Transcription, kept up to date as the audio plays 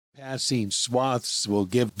Passing swaths will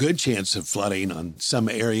give good chance of flooding on some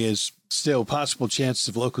areas. Still possible chance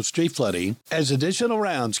of local street flooding as additional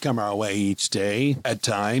rounds come our way each day, at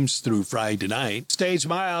times through Friday night. Stays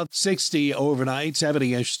mild, 60 overnight,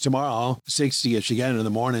 70-ish tomorrow, 60-ish again in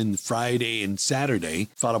the morning Friday and Saturday,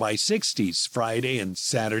 followed by 60s Friday and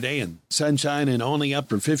Saturday, and sunshine and only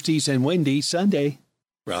upper 50s and windy Sunday.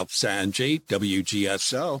 Ralph Sanjay,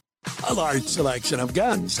 WGSO. A large selection of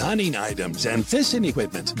guns, hunting items, and fishing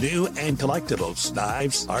equipment, new and collectibles,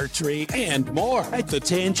 knives, archery, and more at the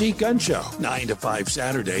Tangi Gun Show. 9 to 5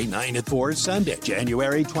 Saturday, 9 to 4 Sunday,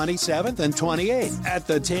 January 27th and 28th at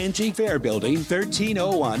the Tangi Fair Building,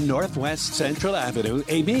 1301 Northwest Central Avenue,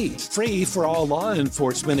 AB. Free for all law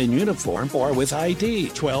enforcement in uniform or with ID.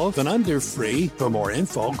 12 and under free. For more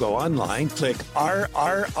info, go online, click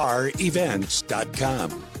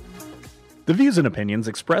rrrevents.com. The views and opinions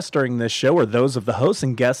expressed during this show are those of the hosts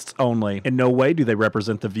and guests only. In no way do they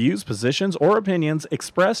represent the views, positions, or opinions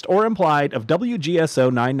expressed or implied of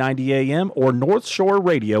WGSO 990 AM or North Shore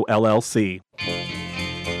Radio, LLC.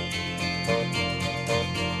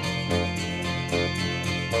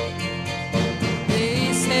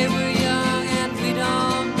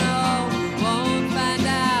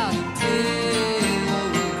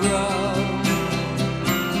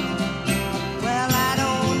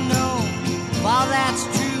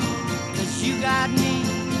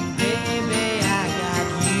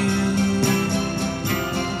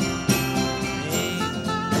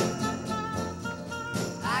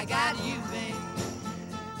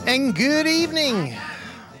 And good evening.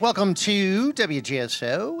 Welcome to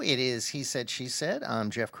WGSO. It is He Said, She Said. I'm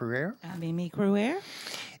Jeff Crouere. I'm Mimi Crouere.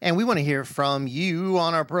 And we want to hear from you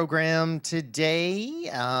on our program today.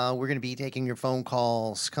 We're going to be taking your phone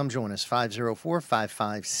calls. Come join us,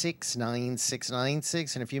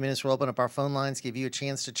 504-556-9696. In a few minutes, we'll open up our phone lines, give you a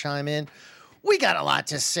chance to chime in. We got a lot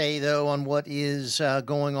to say, though, on what is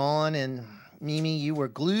going on. And Mimi, you were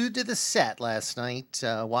glued to the set last night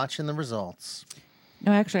watching the results.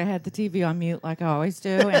 No, actually, I had the TV on mute like I always do,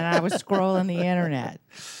 and I was scrolling the internet.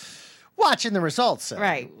 Watching the results, though.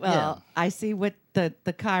 Right. Well, I see what the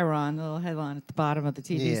Chiron, the little headline at the bottom of the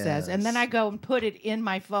TV says, and then I go and put it in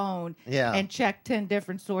my phone and check 10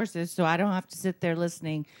 different sources so I don't have to sit there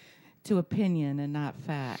listening to opinion and not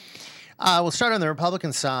fact. We'll start on the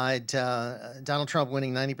Republican side. Donald Trump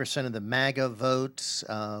winning 90% of the MAGA votes,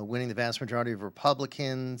 winning the vast majority of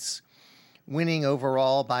Republicans, winning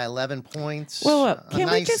overall by 11 points. Well, can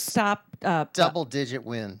we just stop? Double-digit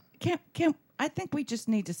win. I think we just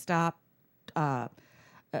need to stop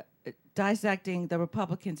dissecting the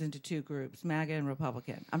Republicans into two groups, MAGA and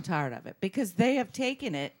Republican. I'm tired of it because they have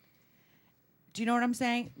taken it. Do you know what I'm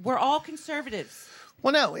saying? We're all conservatives.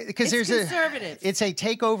 Well, no, because it's a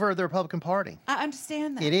takeover of the Republican Party. I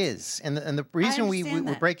understand that. It is. And the reason we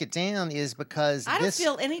break it down is because I don't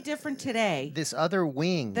feel any different today this other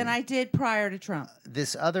wing than I did prior to Trump.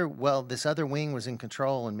 This other wing was in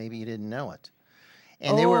control and maybe you didn't know it.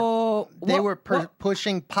 And they were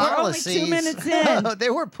pushing policies. We're only 2 minutes in. They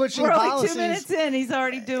were pushing policies. We're only 2 minutes in. He's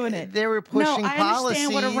already doing it. They were pushing policies. I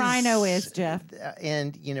understand what a rhino is, Jeff.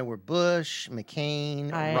 And, we're Bush,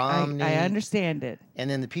 McCain, Romney. I understand it. And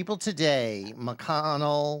then the people today,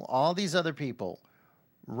 McConnell, all these other people,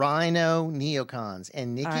 rhino neocons,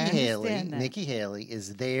 and Nikki Haley. Nikki Haley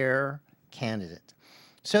is their candidate.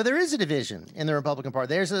 So there is a division in the Republican Party.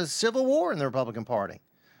 There's a civil war in the Republican Party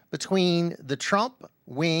between the Trump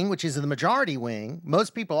wing, which is the majority wing,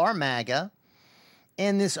 most people are MAGA,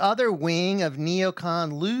 and this other wing of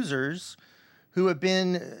neocon losers who have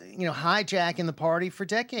been, hijacking the party for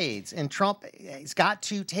decades. And Trump has got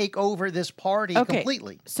to take over this party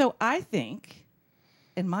completely. So I think,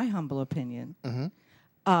 in my humble opinion,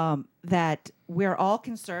 that we're all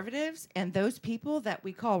conservatives, and those people that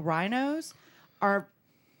we call rhinos are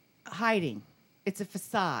hiding. It's a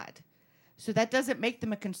facade. So that doesn't make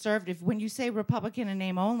them a conservative. When you say Republican in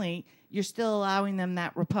name only, you're still allowing them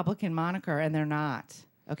that Republican moniker, and they're not.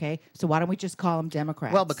 Okay? So why don't we just call them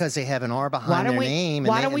Democrats? Well, because they have an R behind their name.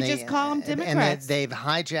 Why don't we just call them Democrats? And that they've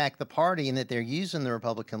hijacked the party and that they're using the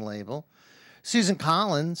Republican label. Susan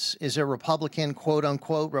Collins is a Republican,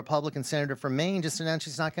 quote-unquote, Republican senator from Maine, just announced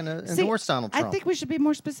she's not going to endorse Donald Trump. I think we should be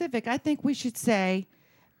more specific. I think we should say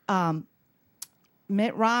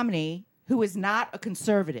Mitt Romney, who is not a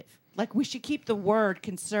conservative. Like, we should keep the word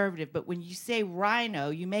conservative, but when you say rhino,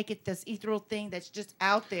 you make it this ethereal thing that's just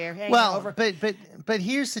out there hanging over. But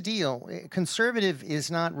here's the deal. Conservative is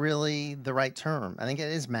not really the right term. I think it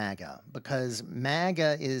is MAGA, because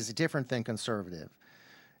MAGA is different than conservative.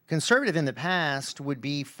 Conservative in the past would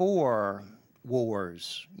be for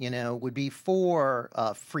wars, would be for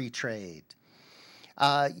free trade.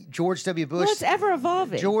 George W. Bush. Well, it's ever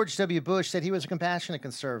evolving. George W. Bush said he was a compassionate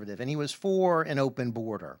conservative, and he was for an open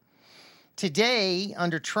border. Today,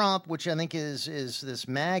 under Trump, which I think is this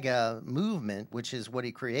MAGA movement, which is what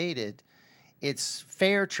he created, it's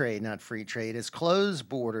fair trade, not free trade. It's closed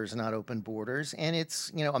borders, not open borders, and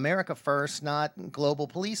it's America first, not global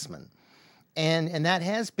policemen. And that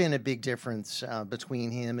has been a big difference between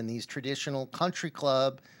him and these traditional country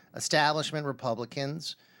club establishment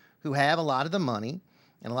Republicans who have a lot of the money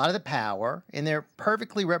and a lot of the power, and they're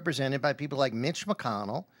perfectly represented by people like Mitch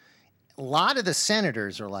McConnell. A lot of the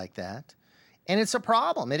senators are like that, and it's a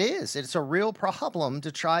problem. It is. It's a real problem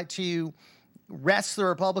to try to wrest the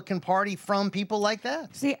Republican Party from people like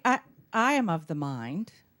that. See, I am of the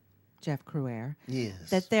mind, Jeff Crouere, yes,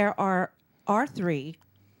 that there are three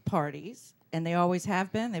parties, and they always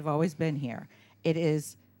have been. They've always been here. It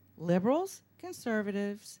is liberals,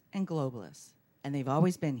 conservatives, and globalists, and they've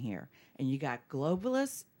always been here. And you got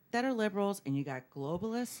globalists that are liberals, and you got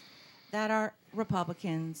globalists that are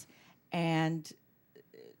Republicans, and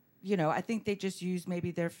I think they just use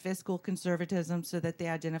maybe their fiscal conservatism so that they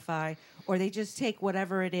identify, or they just take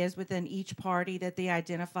whatever it is within each party that they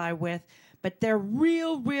identify with. But their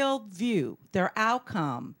real view, their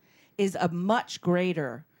outcome, is a much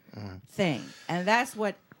greater thing, and that's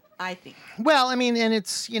what I think. Well, I mean, and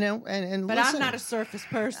it's but listen, I'm not a surface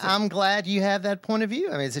person. I'm glad you have that point of view.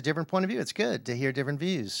 I mean, it's a different point of view. It's good to hear different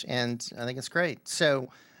views, and I think it's great. So,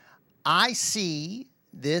 I see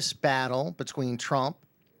this battle between Trump,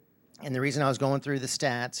 and the reason I was going through the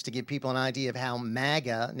stats to give people an idea of how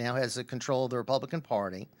MAGA now has the control of the Republican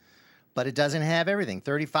Party, but it doesn't have everything.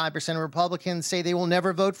 35% of Republicans say they will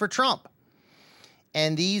never vote for Trump.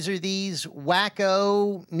 And these are these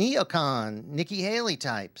wacko neocon, Nikki Haley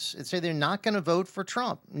types that say they're not going to vote for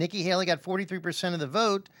Trump. Nikki Haley got 43% of the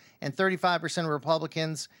vote, and 35% of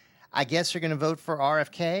Republicans, I guess, are going to vote for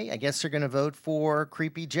RFK. I guess they're going to vote for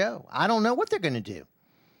Creepy Joe. I don't know what they're going to do.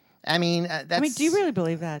 I mean, do you really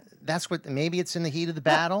believe that? That's what. Maybe it's in the heat of the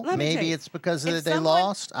battle. Maybe it's because they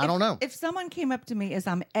lost. I don't know. If someone came up to me as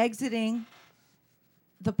I'm exiting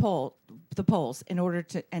the polls in order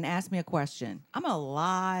to and ask me a question, I'm gonna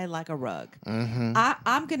lie like a rug. Mm-hmm.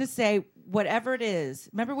 I'm gonna say whatever it is.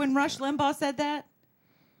 Remember when Rush Limbaugh said that?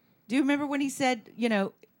 Do you remember when he said,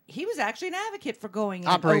 he was actually an advocate for going in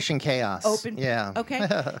Operation Chaos. Open. Yeah. Okay.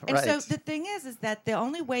 And right. so the thing is that the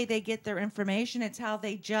only way they get their information, it's how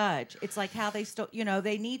they judge. It's like how they still,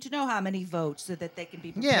 they need to know how many votes so that they can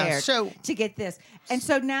be prepared to get this. And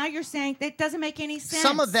so now you're saying that doesn't make any sense.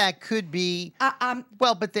 Some of that could be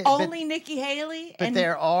only Nikki Haley. But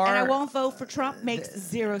there are, and I won't vote for Trump makes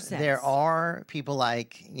zero sense. There are people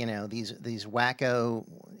like these wacko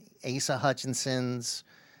Asa Hutchinsons,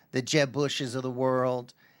 the Jeb Bushes of the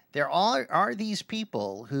world. There are these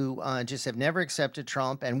people who just have never accepted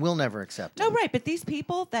Trump and will never accept him. No, right. But these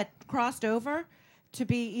people that crossed over to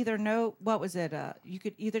be either you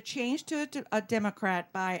could either change to a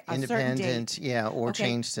Democrat by a certain date. Independent, yeah, or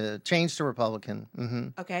change to Republican.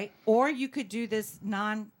 Mm-hmm. Okay. Or you could do this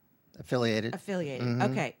affiliated. Mm-hmm.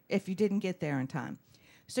 Okay. If you didn't get there in time.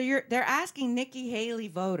 So they're asking Nikki Haley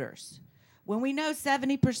voters, when we know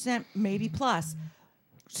 70%, maybe plus,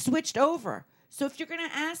 switched over. So if you're going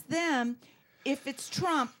to ask them, if it's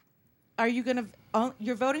Trump,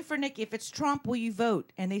 you're voting for Nikki. If it's Trump, will you vote?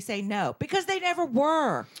 And they say no, because they never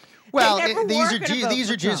were. Well, these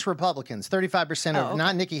are just Republicans. 35% of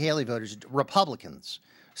not Nikki Haley voters, Republicans.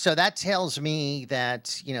 So that tells me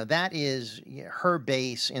that that is her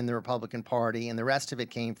base in the Republican Party, and the rest of it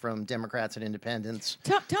came from Democrats and Independents.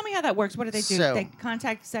 Tell me how that works. What do they do? So, they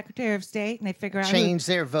contact the Secretary of State and they figure out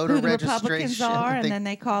their voter who the registration. Republicans are, and then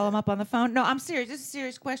they call them up on the phone. No, I'm serious. This is a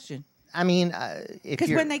serious question. I mean, because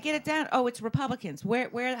when they get it down, it's Republicans.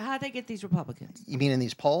 How do they get these Republicans? You mean in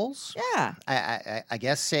these polls? Yeah. I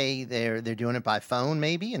guess say they're doing it by phone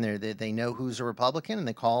maybe, and they know who's a Republican and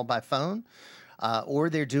they call by phone. Or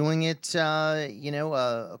they're doing it,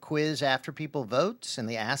 a quiz after people vote, and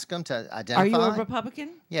they ask them to identify. Are you a Republican?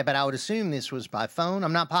 Yeah, but I would assume this was by phone.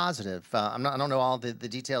 I'm not positive. I don't know all the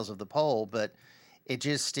details of the poll, but it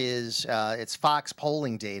just is. It's Fox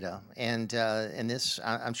polling data, and this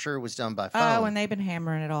I'm sure was done by phone. Oh, and they've been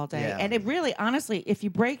hammering it all day. Yeah. And it really, honestly, if you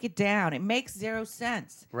break it down, it makes zero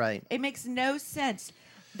sense. Right. It makes no sense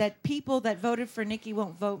that people that voted for Nikki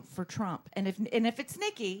won't vote for Trump. And if it's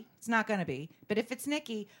Nikki, it's not going to be. But if it's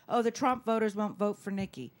Nikki, the Trump voters won't vote for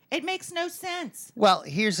Nikki. It makes no sense. Well,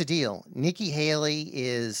 here's the deal. Nikki Haley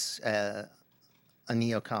is a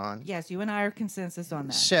neocon. Yes, you and I are consensus on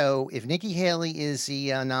that. So if Nikki Haley is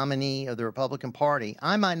the nominee of the Republican Party,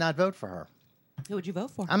 I might not vote for her. Who would you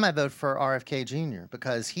vote for? I might vote for RFK Jr.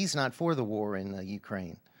 because he's not for the war in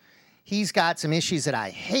Ukraine. He's got some issues that I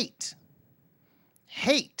hate,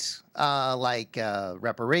 like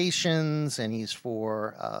reparations, and he's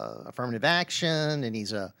for affirmative action, and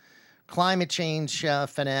he's a climate change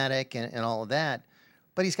fanatic and all of that.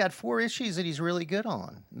 But he's got 4 issues that he's really good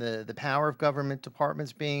on. The power of government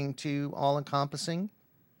departments being too all-encompassing.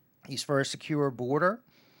 He's for a secure border.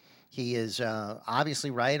 He is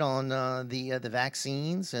obviously right on the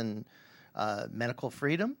vaccines and medical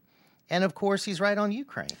freedom. And, of course, he's right on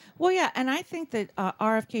Ukraine. Well, yeah, and I think that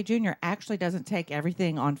RFK Jr. actually doesn't take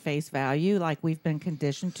everything on face value like we've been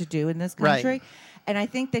conditioned to do in this country. Right. And I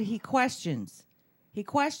think that he questions. He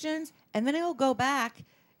questions, and then he'll go back.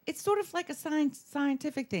 It's sort of like a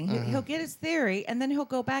scientific thing. He'll get his theory, and then he'll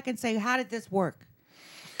go back and say, how did this work?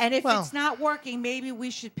 And if it's not working, maybe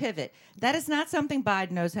we should pivot. That is not something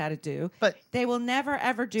Biden knows how to do. But they will never,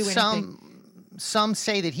 ever do anything. Some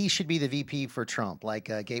say that he should be the VP for Trump, like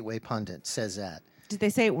Gateway Pundit says that. Did they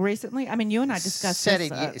say it recently? I mean, you and I discussed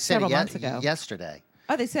this several months ago. Yesterday.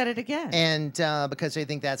 Oh, they said it again. And because they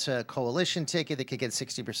think that's a coalition ticket that could get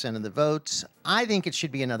 60% of the votes. I think it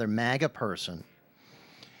should be another MAGA person.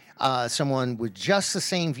 Someone with just the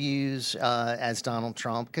same views as Donald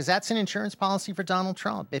Trump, because that's an insurance policy for Donald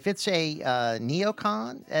Trump. If it's a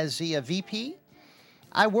neocon as the VP,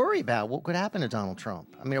 I worry about what could happen to Donald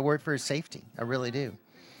Trump. I mean, I worry for his safety. I really do.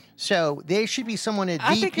 So there should be someone at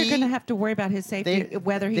VP. I think you're going to have to worry about his safety,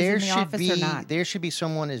 whether he's in the office or not. There should be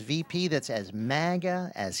someone as VP that's as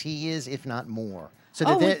MAGA as he is, if not more. So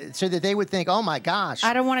that they would think, oh my gosh,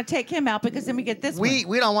 I don't want to take him out because then we get this. We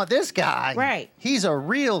don't want this guy. Right. He's a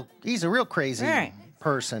real crazy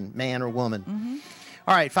person, man or woman. Mm-hmm.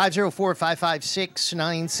 All right,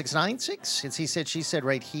 504-556-9696. It's He Said, She Said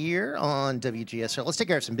right here on WGSO. Let's take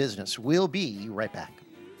care of some business. We'll be right back.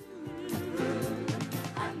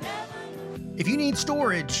 If you need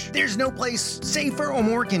storage, there's no place safer or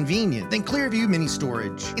more convenient than Clearview Mini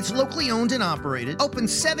Storage. It's locally owned and operated, open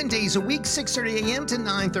 7 days a week, 6:30 a.m. to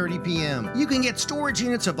 9:30 p.m. You can get storage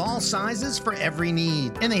units of all sizes for every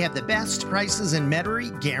need, and they have the best prices in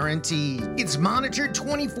Metairie guaranteed. It's monitored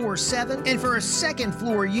 24/7, and for a second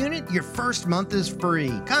floor unit, your first month is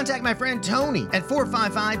free. Contact my friend Tony at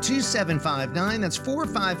 455-2759. That's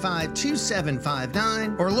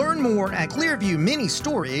 455-2759, or learn more at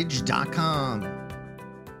clearviewministorage.com.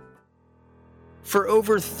 For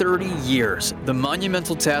over 30 years, the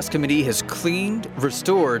Monumental Task Committee has cleaned,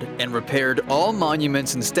 restored, and repaired all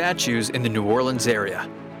monuments and statues in the New Orleans area.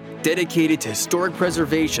 Dedicated to historic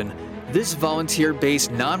preservation, this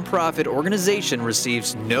volunteer-based nonprofit organization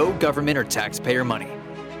receives no government or taxpayer money.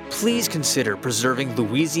 Please consider preserving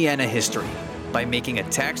Louisiana history by making a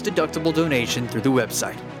tax-deductible donation through the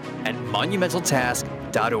website at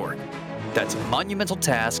monumentaltask.org. That's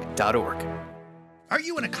monumentaltask.org. Are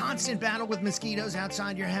you in a constant battle with mosquitoes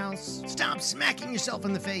outside your house? Stop smacking yourself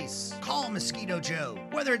in the face. Call Mosquito Joe.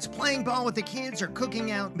 Whether it's playing ball with the kids or cooking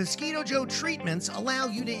out, Mosquito Joe treatments allow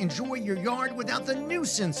you to enjoy your yard without the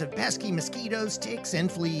nuisance of pesky mosquitoes, ticks, and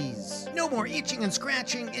fleas. No more itching and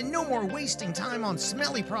scratching, and no more wasting time on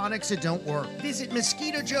smelly products that don't work. Visit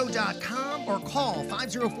MosquitoJoe.com or call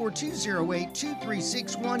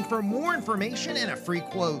 504-208-2361 for more information and a free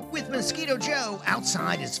quote. With Mosquito Joe,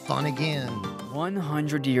 outside is fun again.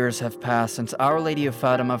 100 years have passed since Our Lady of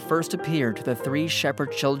Fatima first appeared to the 3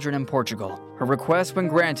 shepherd children in Portugal. Her request, when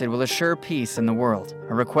granted, will assure peace in the world.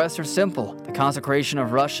 Her requests are simple: the consecration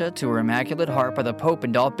of Russia to her Immaculate Heart by the Pope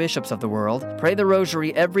and all bishops of the world, pray the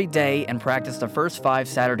Rosary every day, and practice the first 5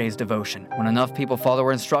 Saturdays devotion. When enough people follow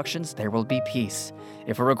her instructions, there will be peace.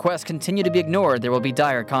 If her requests continue to be ignored, there will be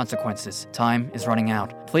dire consequences. Time is running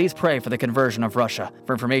out. Please pray for the conversion of Russia.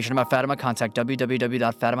 For information about Fatima, contact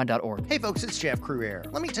www.fatima.org. Hey folks, it's Jeff Cruere.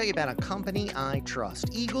 Let me tell you about a company I trust,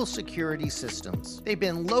 Eagle Security Systems. They've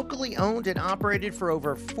been locally owned and operated for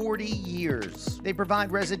over 40 years. They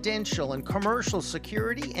provide residential and commercial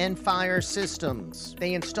security and fire systems.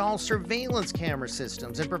 They install surveillance camera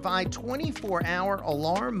systems and provide 24-hour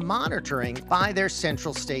alarm monitoring by their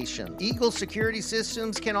central station. Eagle Security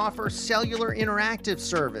Systems can offer cellular interactive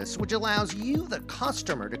service, which allows you, the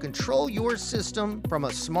customer, to control your system from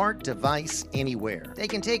a smart device anywhere. They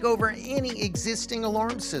can take over any existing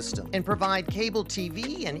alarm system and provide cable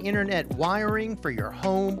TV and internet wiring for your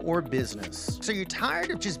home or business. business. So you're tired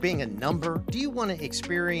of just being a number? Do you want to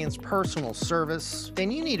experience personal service?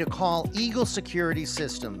 Then you need to call Eagle Security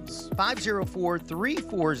Systems,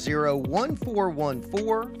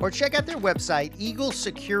 504-340-1414, or check out their website,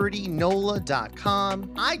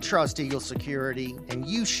 eaglesecuritynola.com. I trust Eagle Security, and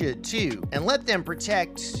you should too. And let them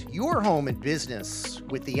protect your home and business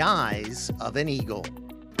with the eyes of an eagle.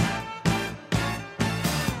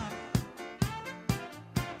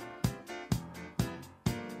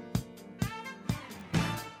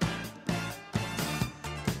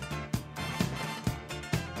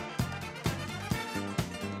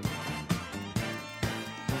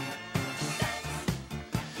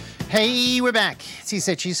 Hey, we're back. He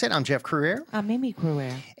said, she said. I'm Jeff Crouere. I'm Mimi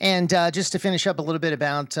Crouere. And just to finish up a little bit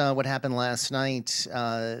about what happened last night,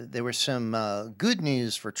 there was some good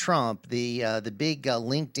news for Trump. The big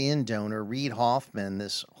LinkedIn donor, Reid Hoffman,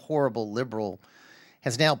 this horrible liberal,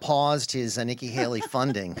 has now paused his Nikki Haley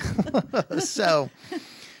funding. So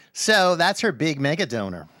that's her big mega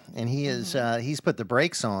donor. And he is he's put the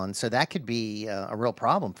brakes on. So that could be a real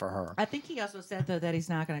problem for her. I think he also said, though, that he's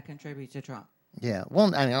not going to contribute to Trump. Yeah,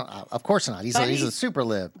 well, I mean, of course not. He's a super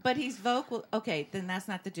lib. But he's vocal. Okay, then that's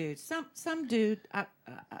not the dude. Some dude. I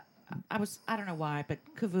don't know why, but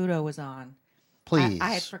Cavuto was on. Please,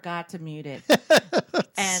 I had forgot to mute it.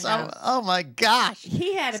 And oh my gosh,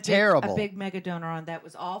 he had a big mega donor on that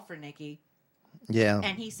was all for Nikki. Yeah,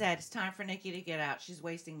 and he said it's time for Nikki to get out. She's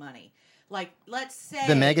wasting money. Like, let's say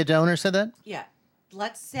the mega donor said that. Yeah,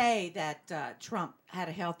 let's say that Trump had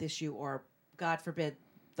a health issue, or God forbid,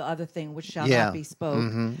 the other thing which shall not be spoke.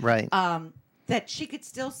 Mm-hmm, right. That she could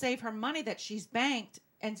still save her money that she's banked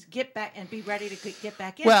and get back and be ready to get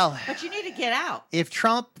back in. Well, but you need to get out. If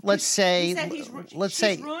Trump, let's say, she's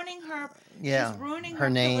ruining her. Yeah, she's ruining her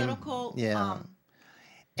name. Political. Yeah.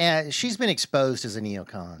 And she's been exposed as a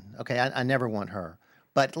neocon. Okay, I never want her.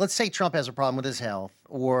 But let's say Trump has a problem with his health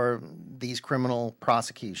or these criminal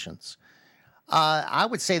prosecutions. I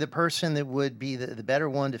would say the person that would be the better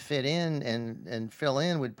one to fit in and fill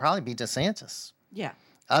in would probably be DeSantis. Yeah.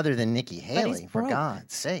 Other than Nikki Haley, for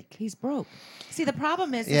God's sake. He's broke. See, the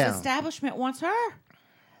problem is the establishment wants her.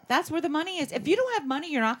 That's where the money is. If you don't have money,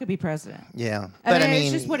 you're not going to be president. Yeah. But I mean,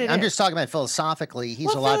 it's just what I'm just talking about philosophically.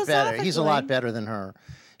 He's a lot better. He's a lot better than her.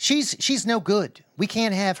 She's no good. We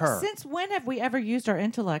can't have her. Since when have we ever used our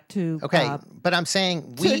intellect to? Okay, but I'm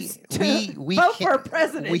saying we vote for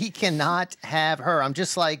president. We cannot have her. I'm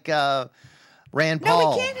just like Rand Paul.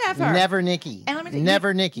 No, we can't have her. Never Nikki. And let me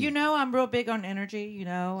Never Nikki. You know, I'm real big on energy. You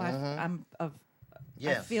know, I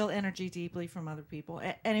feel energy deeply from other people.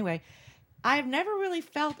 Anyway, I've never really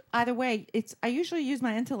felt either way. I usually use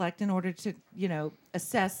my intellect in order to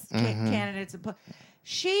assess candidates and.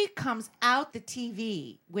 She comes out the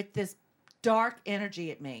TV with this dark energy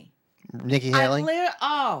at me. Nikki Haley?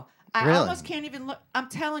 I really? Almost can't even look. I'm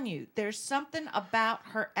telling you, there's something about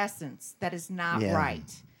her essence that is not right.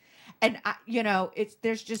 And,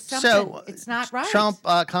 there's just something. So, it's not right. Trump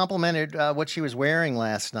complimented what she was wearing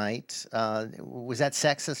last night. Was that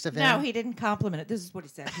sexist of him? No, he didn't compliment it. This is what he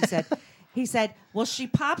said. He said, well, she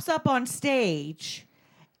pops up on stage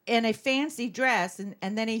in a fancy dress, and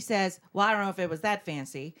then he says, well, I don't know if it was that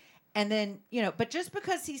fancy. And then, but just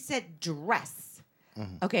because he said dress,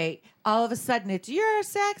 okay, all of a sudden it's, you're a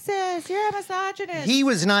sexist, you're a misogynist. He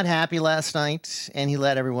was not happy last night, and he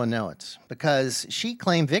let everyone know it, because she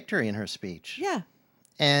claimed victory in her speech. Yeah.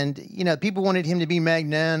 And, people wanted him to be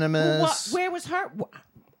magnanimous. Where was her?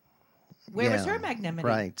 Where was her magnanimity?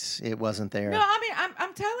 Right. It wasn't there. No, I mean,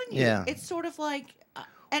 I'm telling you. Yeah. It's sort of like,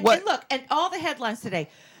 and look, and all the headlines today,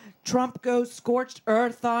 Trump goes scorched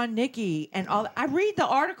earth on Nikki, and all. I read the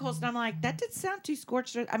articles, and I'm like, that did sound too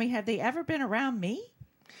scorched earth. I mean, have they ever been around me?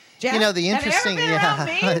 Jeff, the interesting, going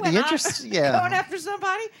after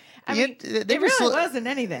somebody. I mean, it really wasn't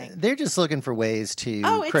anything. They're just looking for ways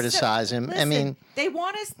to criticize him. Listen, I mean, they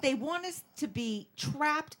want us to be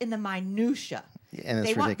trapped in the minutia. And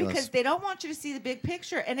it's ridiculous because they don't want you to see the big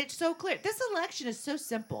picture, and it's so clear. This election is so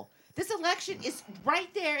simple. This election is right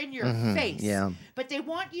there in your face. Yeah. But they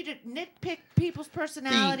want you to nitpick people's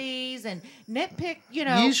personalities and nitpick,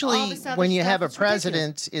 usually all this other when you stuff. have a It's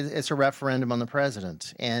president, it's a referendum on the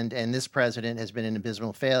president. And this president has been an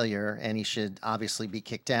abysmal failure, and he should obviously be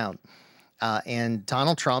kicked out. And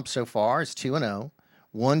Donald Trump so far is 2-0,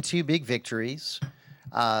 won 2 big victories,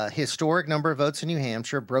 historic number of votes in New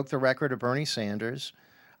Hampshire, broke the record of Bernie Sanders,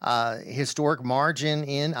 historic margin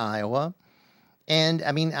in Iowa. And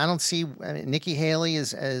I mean, I don't see Nikki Haley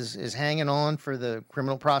is hanging on for the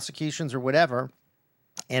criminal prosecutions or whatever.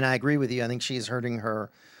 And I agree with you. I think she's hurting her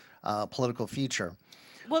political future.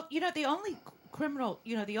 Well, the only criminal,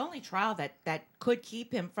 the only trial that could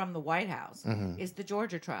keep him from the White House is the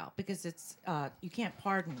Georgia trial, because it's you can't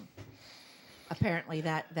pardon, apparently,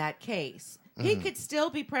 that case. He could still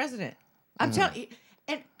be president. I'm telling you,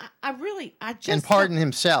 and I just and pardon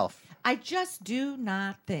himself. I just do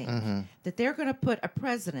not think that they're going to put a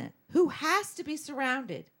president who has to be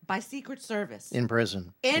surrounded by Secret Service in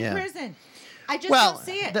prison. Prison. I just don't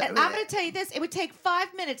see it. And I'm going to tell you this. It would take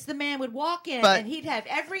 5 minutes. The man would walk in and he'd have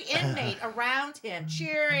every inmate around him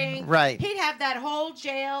cheering. Right. He'd have that whole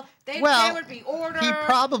jail. There would be order. He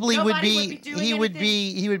probably Nobody would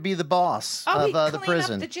be the boss of the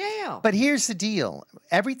prison. Up the jail. But here's the deal.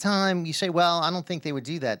 Every time you say, well, I don't think they would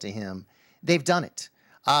do that to him, they've done it.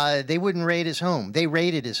 They wouldn't raid his home. They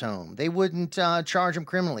raided his home. They wouldn't charge him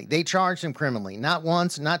criminally. They charged him criminally. Not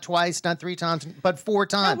once, not twice, not 3 times, but 4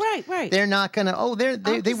 times. Oh, right. They're not going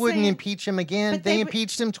to, they wouldn't impeach him again. They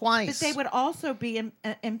impeached him twice. But they would also be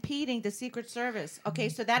impeding the Secret Service. Okay,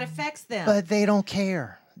 so that affects them. But they don't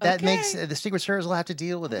care. That makes, the Secret Service will have to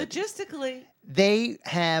deal with it. Logistically. They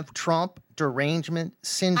have Trump derangement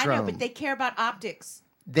syndrome. I know, but they care about optics.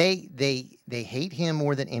 They hate him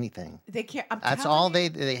more than anything. They care. That's all they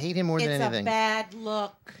hate him more than anything. It's a bad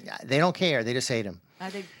look. They don't care. They just hate him.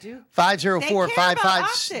 They do.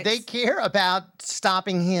 504-55. They care about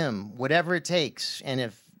stopping him, whatever it takes. And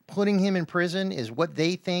if putting him in prison is what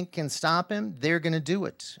they think can stop him, they're going to do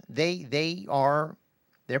it. They're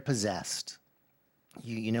possessed.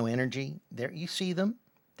 You know energy. You see them.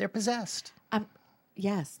 They're possessed.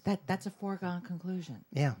 Yes, that's a foregone conclusion.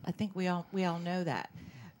 Yeah. I think we all know that.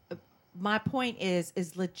 My point is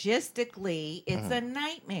logistically, it's a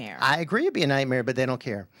nightmare. I agree it'd be a nightmare, but they don't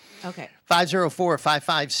care. Okay.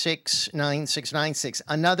 504-556-9696.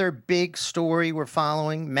 Another big story we're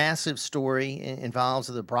following, massive story, involves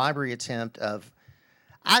the bribery attempt of,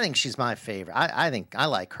 I think she's my favorite. I think I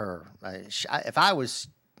like her. If I was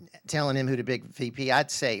telling him who to pick VP,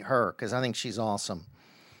 I'd say her, because I think she's awesome.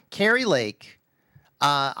 Kari Lake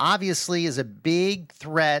obviously is a big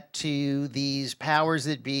threat to these powers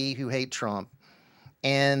that be who hate Trump.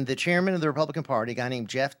 And the chairman of the Republican Party, a guy named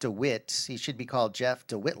Jeff DeWitt, he should be called Jeff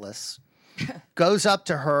DeWittless, goes up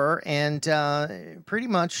to her and pretty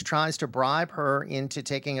much tries to bribe her into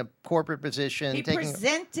taking a corporate position. He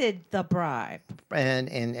presented the bribe.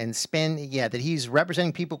 And spend, that he's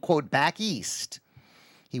representing people, quote, back east.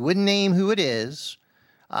 He wouldn't name who it is.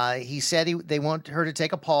 He said they want her to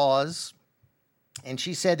take a pause. And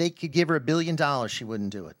she said they could give her $1 billion. She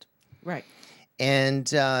wouldn't do it. Right. And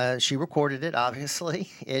she recorded it, obviously.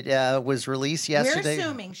 It was released yesterday. We're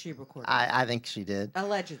assuming she recorded it. I think she did.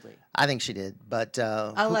 Allegedly. I think she did. But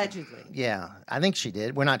allegedly. I think she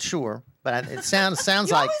did. We're not sure. But it sounds you like...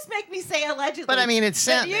 You always make me say allegedly. But I mean, it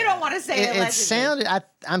sounds... You don't want to say allegedly. It sounded...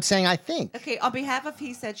 I'm saying I think. Okay, on behalf of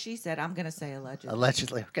he said, she said, I'm going to say allegedly.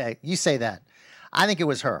 Allegedly. Okay, you say that. I think it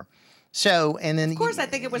was her. So, and then... Of course I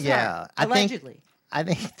think it was her. Allegedly. I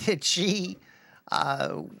think that she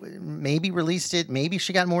maybe released it. Maybe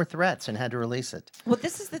she got more threats and had to release it. Well,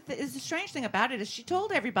 this is the strange thing about it is she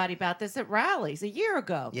told everybody about this at rallies a year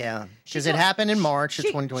ago. Yeah, because it happened in March of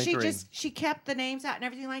 2023. She kept the names out and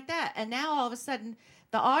everything like that. And now all of a sudden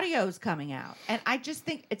the audio's coming out. And I just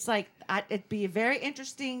think it's like it'd be very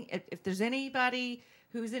interesting if there's anybody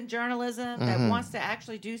who's in journalism that wants to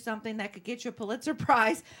actually do something that could get you a Pulitzer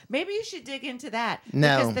Prize, maybe you should dig into that.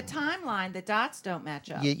 No. Because the timeline, the dots don't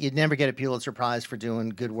match up. You'd never get a Pulitzer Prize for doing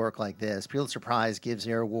good work like this. Pulitzer Prize gives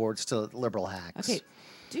their awards to liberal hacks. Okay.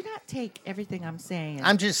 Do not take everything I'm saying.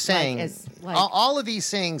 I'm just saying, all of these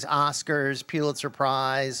things, Oscars, Pulitzer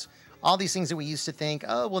Prize, all these things that we used to think,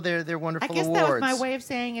 oh, well, they're wonderful awards. I guess that was my way of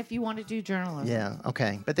saying if you want to do journalism. Yeah,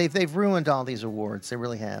 okay. But they've ruined all these awards. They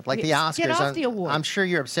really have. Like the Oscars. Get off the award. I'm sure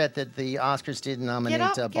you're upset that the Oscars didn't nominate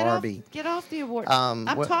Barbie. Get off the award. I'm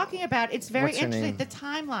talking about, it's very interesting, the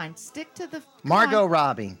timeline. Stick to the... Margot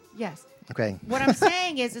Robbie. Yes. Okay. What I'm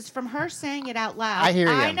saying is from her saying it out loud. I hear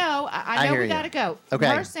you. I know we got to go. Okay.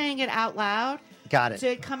 From her saying it out loud got it. to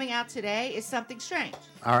it coming out today is something strange.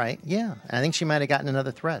 All right. Yeah. I think she might have gotten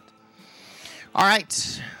another threat. All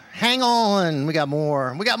right, hang on. We got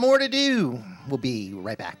more. We got more to do. We'll be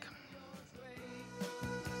right back.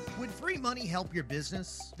 Would free money help your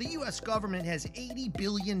business? The U.S. government has $80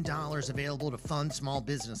 billion available to fund small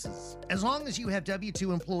businesses. As long as you have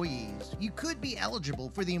W-2 employees, you could be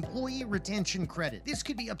eligible for the Employee Retention Credit. This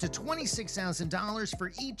could be up to $26,000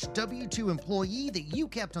 for each W-2 employee that you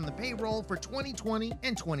kept on the payroll for 2020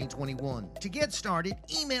 and 2021. To get started,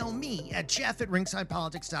 email me at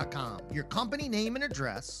jeff@ringsidepolitics.com. Your company name and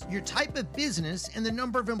address, your type of business, and the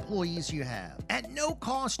number of employees you have. At no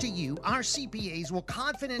cost to you, our CPAs will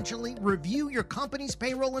confidentially Review your company's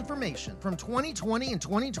payroll information from 2020 and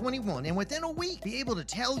 2021, and within a week, be able to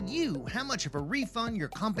tell you how much of a refund your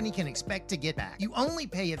company can expect to get back. You only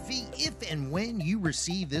pay a fee if and when you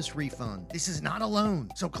receive this refund. This is not a loan,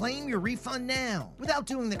 so claim your refund now without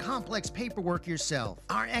doing the complex paperwork yourself.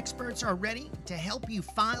 Our experts are ready to help you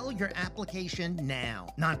file your application now.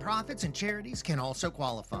 Nonprofits and charities can also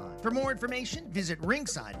qualify. For more information, visit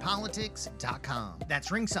ringsidepolitics.com. That's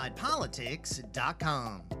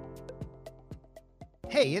ringsidepolitics.com.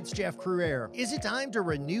 Hey, it's Jeff Cruere. Is it time to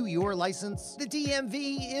renew your license? The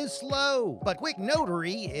DMV is slow, but Quick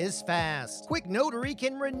Notary is fast. Quick Notary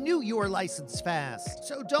can renew your license fast.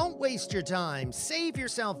 So don't waste your time. Save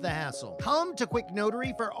yourself the hassle. Come to Quick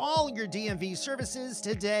Notary for all your DMV services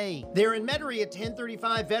today. They're in Metairie at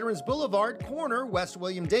 1035 Veterans Boulevard, corner West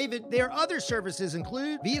William David. Their other services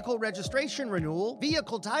include vehicle registration renewal,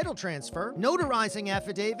 vehicle title transfer, notarizing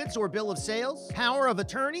affidavits or bill of sales, power of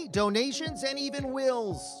attorney, donations, and even wills.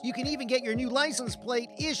 You can even get your new license plate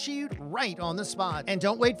issued right on the spot. And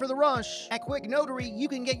don't wait for the rush. At Quick Notary, you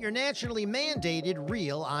can get your nationally mandated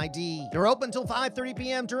real ID. They're open until 5:30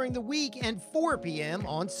 p.m. during the week and 4 p.m.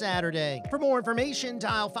 on Saturday. For more information,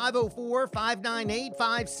 dial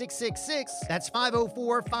 504-598-5666. That's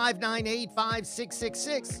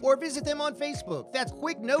 504-598-5666. Or visit them on Facebook. That's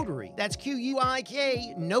Quick Notary. That's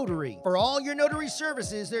Q-U-I-K Notary. For all your notary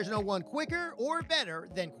services, there's no one quicker or better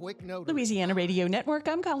than Quick Notary. Louisiana Radio Network,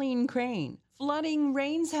 I'm Colleen Crane. Flooding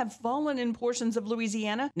rains have fallen in portions of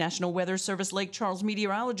Louisiana. National Weather Service Lake Charles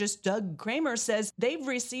meteorologist Doug Kramer says they've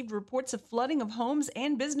received reports of flooding of homes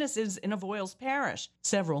and businesses in Avoyelles Parish.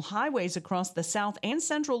 Several highways across the south and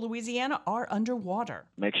central Louisiana are underwater.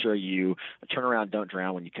 Make sure you turn around, don't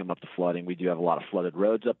drown when you come up to flooding. We do have a lot of flooded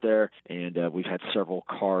roads up there, and we've had several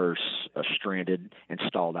cars stranded and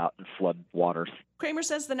stalled out in flood waters. Kramer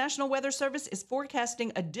says the National Weather Service is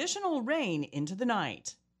forecasting additional rain into the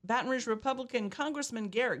night. Baton Rouge Republican Congressman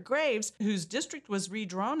Garrett Graves, whose district was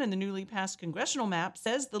redrawn in the newly passed congressional map,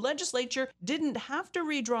 says the legislature didn't have to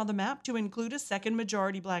redraw the map to include a second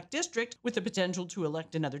majority black district with the potential to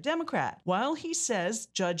elect another Democrat. While he says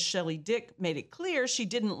Judge Shelley Dick made it clear she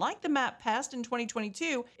didn't like the map passed in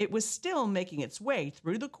 2022, it was still making its way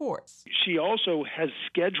through the courts. She also has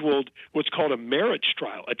scheduled what's called a merits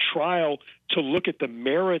trial, a trial to look at the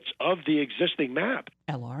merits of the existing map.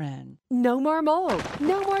 LRN. No more mold,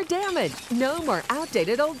 no more damage, no more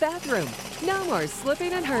outdated old bathroom, no more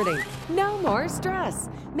slipping and hurting, no more stress.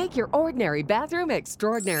 Make your ordinary bathroom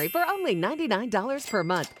extraordinary for only $99 per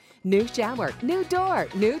month. New shower, new door,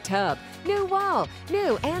 new tub, new wall,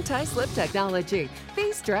 new anti-slip technology.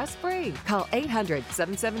 Be stress-free. Call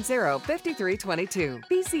 800-770-5322.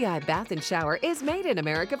 BCI Bath and Shower is made in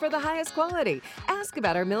America for the highest quality. Ask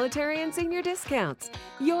about our military and senior discounts.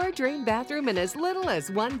 Your dream bathroom in as little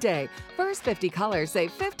as 1 day. First 50 callers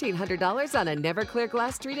save $1,500 on a Never-Clear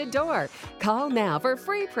glass treated door. Call now for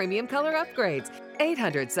free premium color upgrades.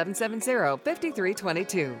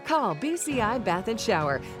 800-770-5322. Call BCI Bath and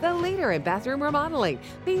Shower, the leader in bathroom remodeling.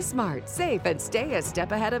 Be smart, safe, and stay a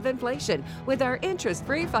step ahead of inflation with our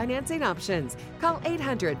interest-free financing options. Call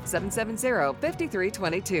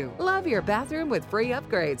 800-770-5322. Love your bathroom with free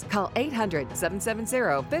upgrades. Call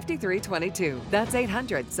 800-770-5322. That's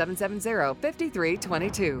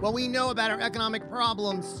 800-770-5322. Well, we know about our economic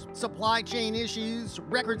problems, supply chain issues,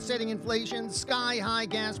 record-setting inflation, sky-high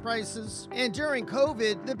gas prices, and during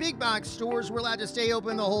COVID, the big box stores were allowed to stay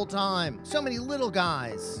open the whole time. So many little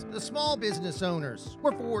guys, the small business owners,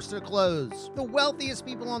 were forced to close. The wealthiest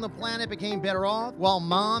people on the planet became better off, while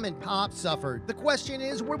mom and pop suffered. The question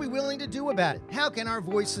is, what are we willing to do about it? How can our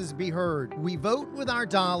voices be heard? We vote with our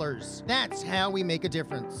dollars. That's how we make a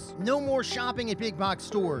difference. No more shopping at big box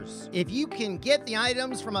stores. If you can get the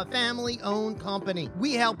items from a family-owned company,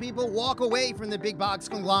 we help people walk away from the big box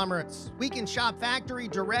conglomerates. We can shop factory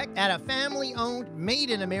direct at a family-owned,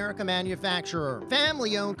 made-in-America manufacturer.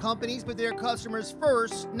 Family-owned companies put their customers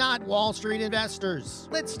first, not Wall Street investors.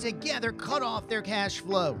 Let's together cut off their cash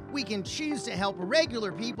flow. We can choose to help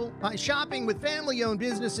regular people by shopping with family-owned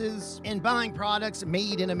businesses and buying products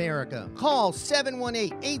made in America. Call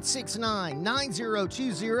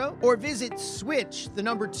 718-869-9020 or visit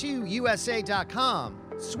switch2usa.com.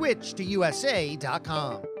 Switch to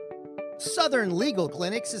USA.com. Southern Legal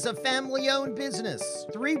Clinics is a family-owned business.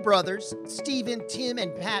 3 brothers, Stephen, Tim,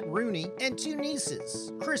 and Pat Rooney, and 2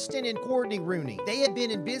 nieces, Kristen and Courtney Rooney. They have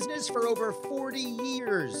been in business for over 40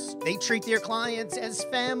 years. They treat their clients as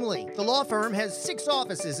family. The law firm has 6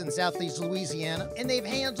 offices in Southeast Louisiana, and they've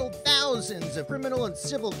handled thousands of criminal and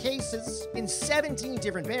civil cases in 17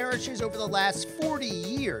 different parishes over the last 40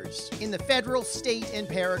 years in the federal, state, and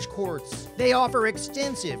parish courts. They offer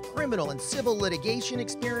extensive criminal and civil litigation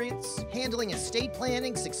experience, handling estate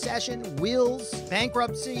planning, succession, wills,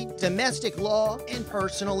 bankruptcy, domestic law, and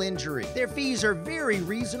personal injury. Their fees are very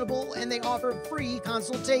reasonable, and they offer free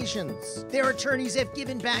consultations. Their attorneys have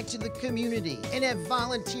given back to the community and have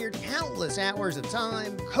volunteered countless hours of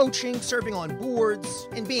time, coaching, serving on boards,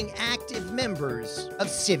 and being active members of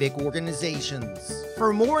civic organizations.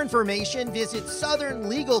 For more information, visit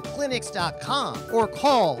southernlegalclinics.com or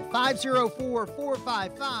call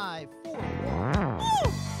 504-455-41.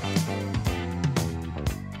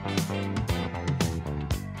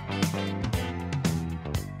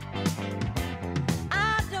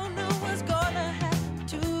 I don't know what's gonna happen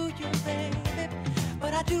to you, baby,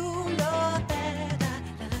 but I do know that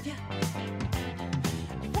I love you.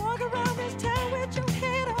 Walk around this town with your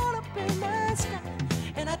head all up in the sky,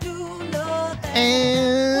 and I do know that.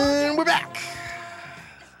 And we're back.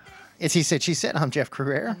 It's He Said, She Said. I'm Jeff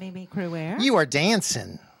Cruere. Mimi Cruere. You are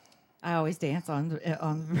dancing. I always dance on the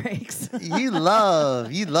breaks. you love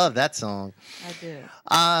that song. I do.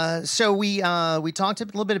 So we talked a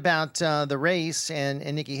little bit about the race and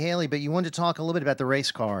Nikki Haley, but you wanted to talk a little bit about the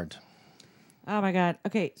race card. Oh my God.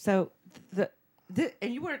 Okay, so and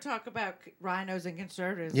you want to talk about rhinos and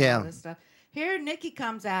conservatives Yeah. and all this stuff. Here Nikki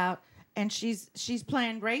comes out and she's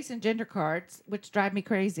playing race and gender cards, which drive me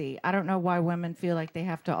crazy. I don't know why women feel like they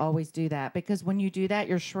have to always do that, because when you do that,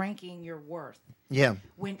 you're shrinking your worth. Yeah.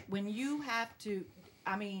 When you have to,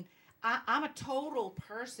 I mean, I'm a total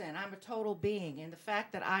person. I'm a total being, and the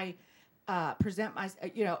fact that I present my,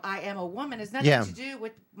 I am a woman has nothing to do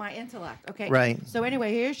with my intellect. Okay. Right. So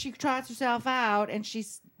anyway, here she trots herself out, and she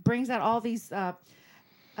brings out all these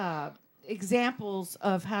examples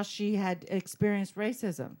of how she had experienced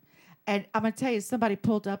racism. And I'm going to tell you, somebody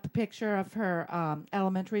pulled up a picture of her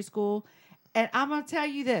elementary school, and I'm going to tell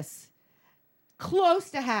you this. Close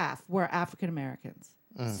to half were African Americans.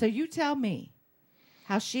 So you tell me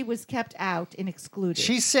how she was kept out and excluded.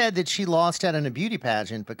 She said that she lost out in a beauty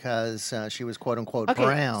pageant because she was quote unquote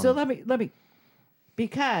brown. So let me,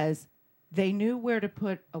 because they knew where to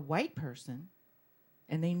put a white person,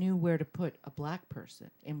 and they knew where to put a black person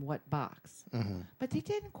in what box, but they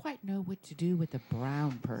didn't quite know what to do with a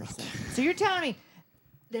brown person. So you're telling me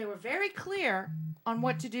they were very clear on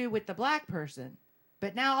what to do with the black person.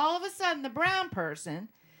 But now all of a sudden, the brown person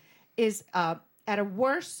is at a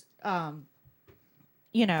worse,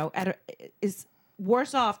 is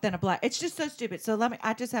worse off than a black. It's just so stupid. So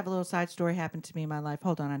I just have a little side story happen to me in my life.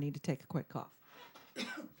 Hold on, I need to take a quick cough.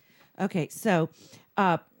 Okay, so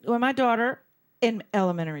when my daughter in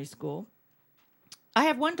elementary school, I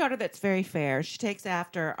have one daughter that's very fair. She takes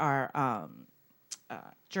after our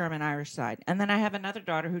German-Irish side. And then I have another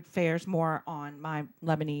daughter who fares more on my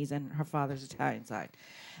Lebanese and her father's Italian side.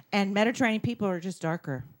 And Mediterranean people are just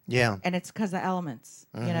darker. Yeah. And it's because of elements,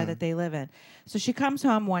 that they live in. So she comes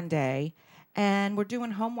home one day, and we're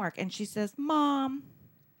doing homework, and she says, Mom,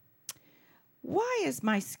 why is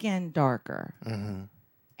my skin darker?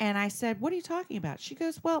 And I said, what are you talking about? She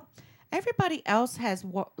goes, well, everybody else has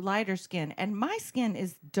lighter skin, and my skin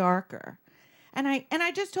is darker. And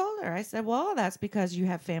I just told her, I said, well, that's because you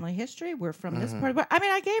have family history. We're from this part. I mean,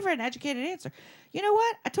 I gave her an educated answer. You know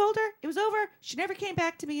what? I told her it was over. She never came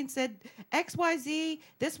back to me and said X, Y, Z,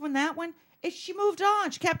 this one, that one. She moved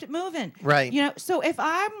on. She kept it moving. Right. So if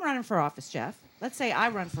I'm running for office, Jeff, let's say I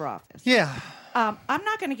run for office. Yeah. I'm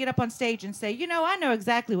not going to get up on stage and say, I know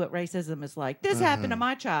exactly what racism is like. This happened to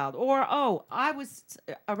my child. Or, I was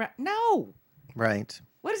around. No. Right.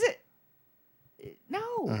 What is it?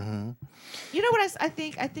 No. You know what I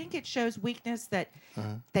think? I think it shows weakness that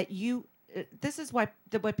you. This is what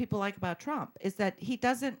people like about Trump is that he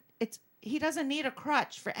doesn't need a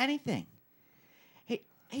crutch for anything.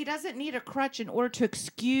 He doesn't need a crutch in order to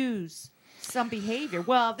excuse some behavior.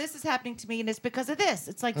 Well, this is happening to me, and it's because of this.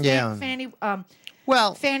 It's like Fannie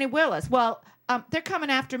Willis. Well. They're coming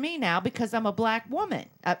after me now because I'm a black woman.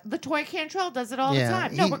 LaToya Cantrell does it all the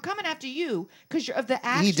time. No, we're coming after you because of the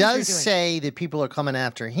actions He does you're doing. say that people are coming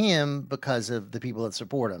after him because of the people that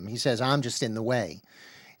support him. He says, I'm just in the way.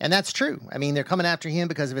 And that's true. I mean, they're coming after him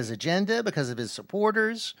because of his agenda, because of his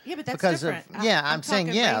supporters. Yeah, but that's because different. I'm saying,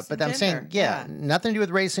 nothing to do with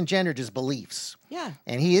race and gender, just beliefs. Yeah.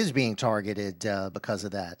 And he is being targeted because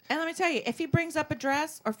of that. And let me tell you, if he brings up a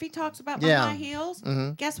dress or if he talks about my high heels,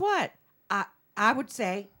 guess what? I would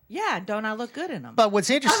say, yeah, don't I look good in them? But what's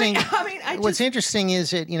interesting, what's interesting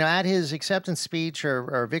is that, at his acceptance speech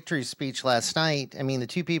or victory speech last night, I mean, the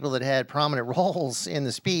two people that had prominent roles in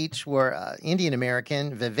the speech were Indian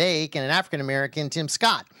American Vivek and an African American Tim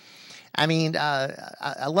Scott. I mean,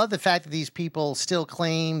 I love the fact that these people still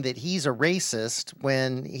claim that he's a racist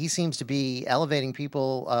when he seems to be elevating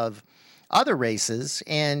people of other races,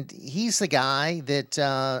 and he's the guy that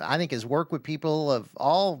I think has worked with people of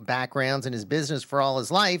all backgrounds in his business for all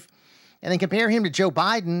his life, and then compare him to Joe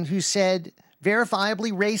Biden, who said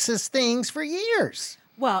verifiably racist things for years.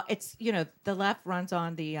 Well, it's, the left runs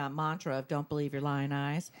on the mantra of don't believe your lying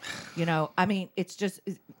eyes. It's just,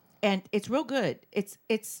 and it's real good.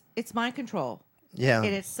 It's mind control. Yeah.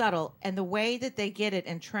 It is subtle, and the way that they get it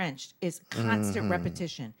entrenched is constant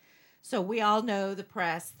repetition. So we all know the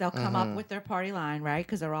press, they'll come up with their party line, right?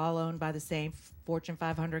 Because they're all owned by the same Fortune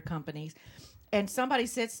 500 companies. And somebody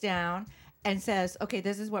sits down and says, okay,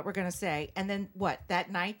 this is what we're going to say. And then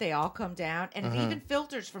that night they all come down. And it even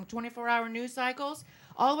filters from 24-hour news cycles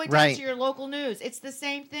all the way down to your local news. It's the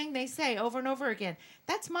same thing they say over and over again.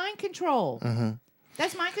 That's mind control.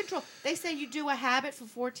 That's mind control. They say you do a habit for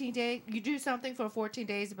 14 days. You do something for 14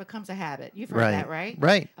 days, it becomes a habit. You've heard that, right?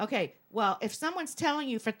 Right. Okay. Well, if someone's telling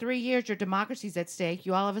you for 3 years your democracy's at stake,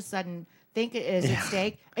 you all of a sudden think it is at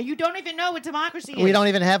stake, and you don't even know what democracy is. We don't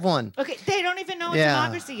even have one. Okay, they don't even know what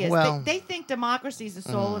democracy is. Well, they think democracy is the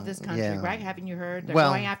soul of this country, right? Haven't you heard? They're Well,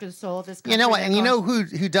 going after the soul of this country. You know what? And you know who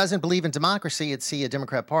doesn't believe in democracy? It's the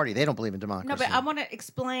Democrat Party. They don't believe in democracy. No, but I want to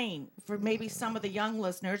explain for maybe some of the young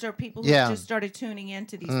listeners or people who just started tuning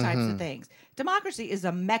into these types of things. Democracy is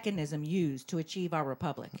a mechanism used to achieve our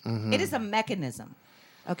republic. It is a mechanism.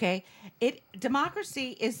 Okay,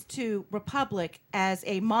 democracy is to republic as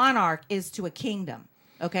a monarch is to a kingdom.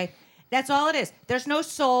 Okay, that's all it is. There's no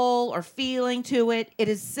soul or feeling to it. It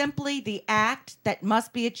is simply the act that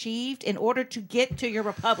must be achieved in order to get to your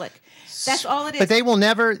republic. That's all it is. But they will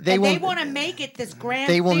never. They want to make it this grand.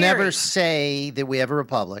 They will theory. never say that we have a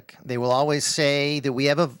republic. They will always say that we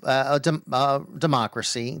have a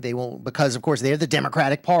democracy. They will, because of course they're the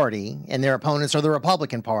Democratic Party and their opponents are the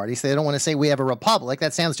Republican Party. So they don't want to say we have a republic.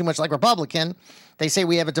 That sounds too much like Republican. They say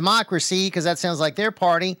we have a democracy because that sounds like their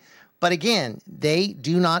party. But again, they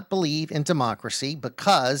do not believe in democracy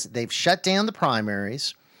because they've shut down the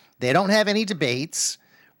primaries. They don't have any debates.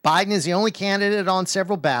 Biden is the only candidate on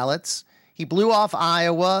several ballots. He blew off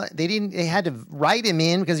Iowa. They had to write him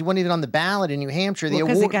in because he wasn't even on the ballot in New Hampshire.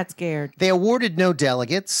 Because he got scared. They awarded no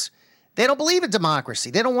delegates. They don't believe in democracy.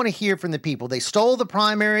 They don't want to hear from the people. They stole the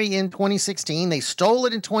primary in 2016. They stole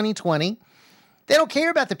it in 2020. They don't care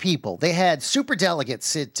about the people. They had super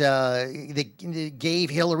delegates that gave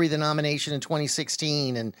Hillary the nomination in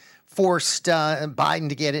 2016 and forced Biden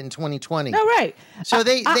to get it in 2020. No, right. So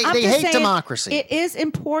they hate democracy. It is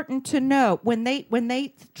important to know when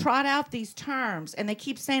they trot out these terms and they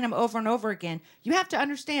keep saying them over and over again, you have to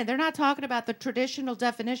understand they're not talking about the traditional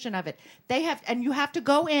definition of it. And you have to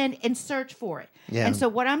go in and search for it. Yeah. And so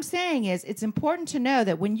what I'm saying is it's important to know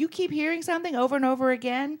that when you keep hearing something over and over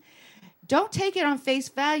again, don't take it on face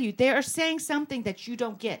value. They are saying something that you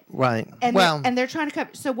don't get. Right. And they're trying to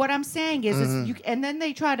cover. So what I'm saying is, and then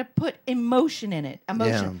they try to put emotion in it.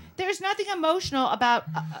 Emotion. Yeah. There's nothing emotional about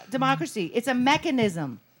democracy. It's a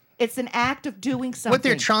mechanism. It's an act of doing something. What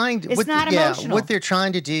they're trying to, it's not emotional. What they're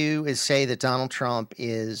trying to do is say that Donald Trump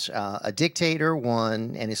is a dictator,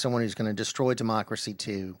 one, and is someone who's going to destroy democracy,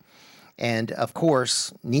 two. And, of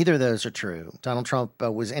course, neither of those are true. Donald Trump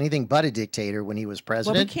was anything but a dictator when he was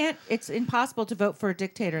president. Well, it's impossible to vote for a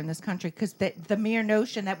dictator in this country because the mere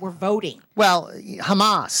notion that we're voting. Well,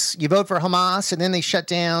 Hamas. You vote for Hamas, and then they shut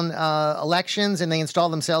down elections, and they install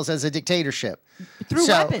themselves as a dictatorship. Through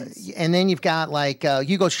weapons. And then you've got, like,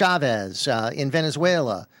 Hugo Chavez in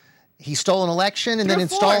Venezuela. He stole an election and then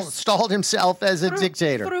installed himself as a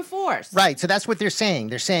dictator. Through force. Right, so that's what they're saying.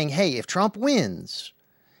 They're saying, hey, if Trump wins,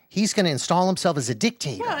 he's going to install himself as a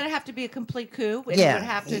dictator. Well, it'd have to be a complete coup. It would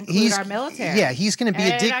have to include our military. Yeah, he's going to be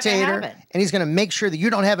a dictator, and he's going to make sure that you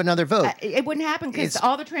don't have another vote. It wouldn't happen because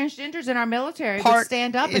all the transgenders in our military would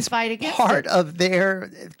stand up and fight against it. It's part of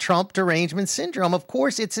their Trump derangement syndrome. Of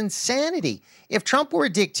course, it's insanity. If Trump were a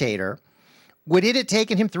dictator, would it have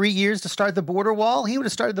taken him 3 years to start the border wall? He would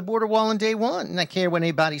have started the border wall on day one, not care what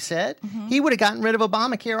anybody said. He would have gotten rid of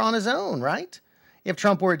Obamacare on his own, right? if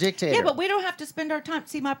Trump were a dictator. Yeah, but we don't have to spend our time.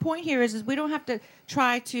 See, my point here is we don't have to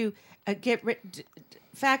try to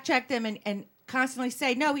fact check them and constantly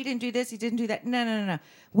say, no, he didn't do this, he didn't do that. No.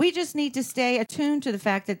 We just need to stay attuned to the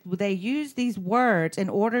fact that they use these words in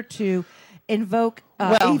order to evoke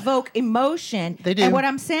emotion. They do. And what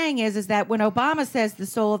I'm saying is that when Obama says the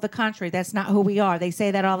soul of the country, that's not who we are. They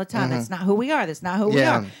say that all the time. That's not who we are. That's not who we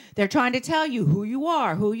are. They're trying to tell you who you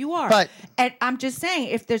are. And I'm just saying,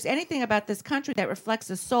 if there's anything about this country that reflects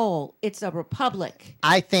a soul, it's a republic.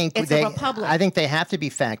 I think it's a republic. I think they have to be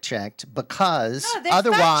fact checked because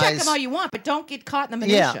otherwise, fact check them all you want, but don't get caught in the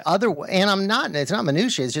minutia. Yeah. And I'm not. It's not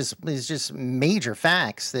minutia. It's just major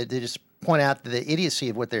facts that they just point out the idiocy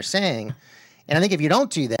of what they're saying. And I think if you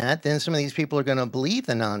don't do that, then some of these people are going to believe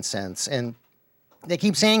the nonsense. And they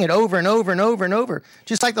keep saying it over and over and over and over,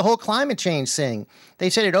 just like the whole climate change thing.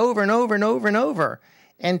 They said it over and over and over and over.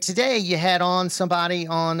 And today you had on somebody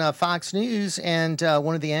on Fox News, and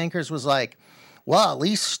one of the anchors was like, well, at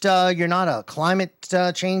least you're not a climate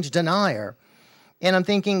change denier. And I'm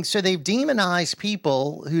thinking, so they've demonized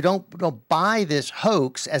people who don't buy this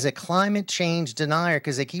hoax as a climate change denier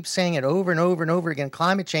because they keep saying it over and over and over again,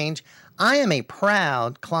 climate change. I am a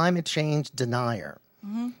proud climate change denier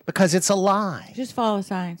because it's a lie. Just follow the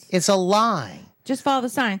science. It's a lie. Just follow the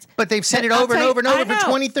science. But they've said it over and over and over for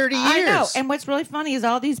 20, 30 years. I know. And what's really funny is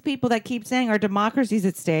all these people that keep saying our democracy's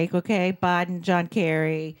at stake, okay? Biden, John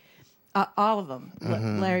Kerry, all of them.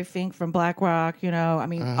 Larry Fink from BlackRock,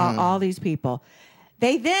 all these people.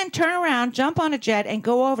 They then turn around, jump on a jet, and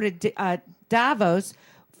go over to Davos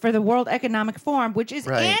for the World Economic Forum, which is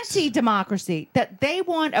anti-democracy. That they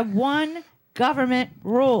want a one government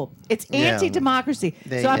rule. It's anti-democracy.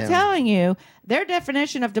 So I'm telling you, their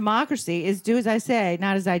definition of democracy is do as I say,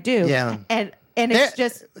 not as I do. Yeah. And it's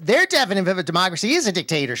just their definition of a democracy is a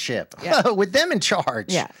dictatorship with them in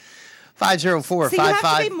charge. Yeah. 504-55. So you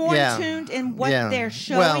have to be more tuned in what they're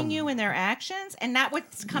showing you in their actions and not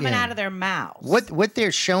what's coming out of their mouths. What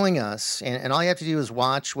they're showing us, and all you have to do is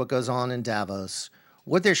watch what goes on in Davos.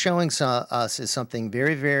 What they're showing us is something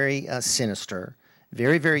very, very sinister,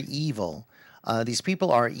 very, very evil. These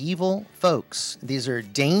people are evil folks. These are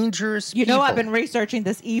dangerous people. I've been researching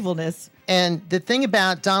this evilness. And the thing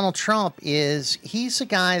about Donald Trump is he's a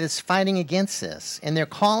guy that's fighting against this. And they're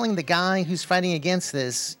calling the guy who's fighting against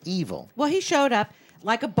this evil. Well, he showed up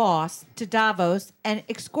like a boss to Davos and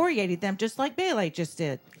excoriated them just like Bailey just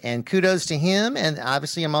did. And kudos to him. And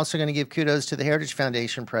obviously, I'm also going to give kudos to the Heritage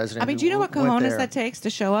Foundation president. I mean, do you know what cojones that takes to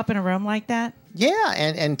show up in a room like that? Yeah,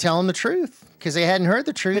 and tell them the truth. Because they hadn't heard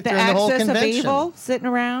the truth during the whole convention. With the axis of evil sitting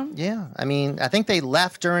around? Yeah. I mean, I think they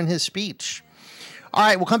left during his speech. All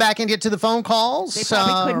right, we'll come back and get to the phone calls. They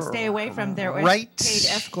probably couldn't stay away from their paid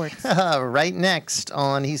escorts. Right next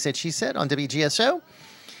on He Said, She Said on WGSO.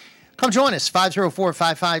 Come join us,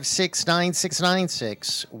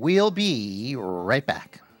 504-556-9696. We'll be right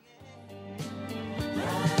back.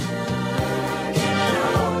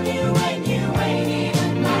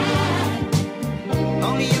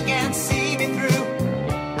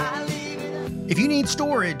 If you need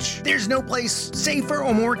storage, there's no place safer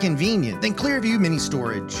or more convenient than Clearview Mini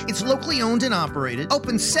Storage. It's locally owned and operated,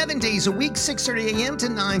 open 7 days a week, 6:30 a.m. to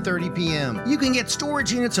 9:30 p.m. You can get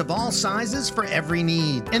storage units of all sizes for every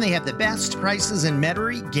need, and they have the best prices in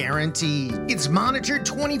Metairie guaranteed. It's monitored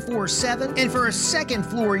 24/7, and for a second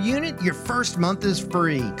floor unit, your first month is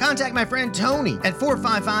free. Contact my friend Tony at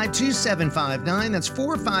 455-2759. That's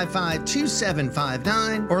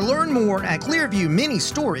 455-2759, or learn more at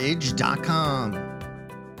ClearviewMiniStorage.com.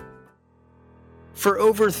 For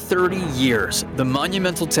over 30 years, the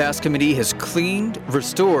Monumental Task Committee has cleaned,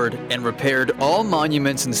 restored, and repaired all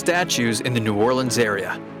monuments and statues in the New Orleans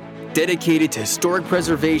area. Dedicated to historic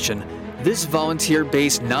preservation, this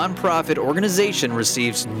volunteer-based nonprofit organization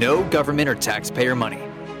receives no government or taxpayer money.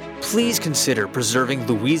 Please consider preserving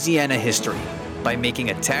Louisiana history by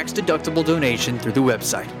making a tax-deductible donation through the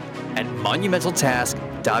website at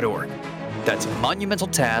monumentaltask.org. That's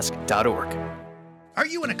monumentaltask.org. Are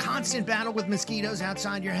you in a constant battle with mosquitoes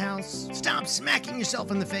outside your house? Stop smacking yourself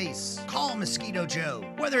in the face. Call Mosquito Joe.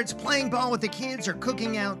 Whether it's playing ball with the kids or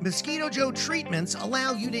cooking out, Mosquito Joe treatments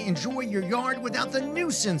allow you to enjoy your yard without the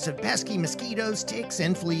nuisance of pesky mosquitoes, ticks,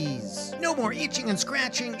 and fleas. No more itching and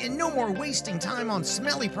scratching, and no more wasting time on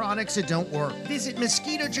smelly products that don't work. Visit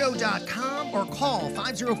MosquitoJoe.com or call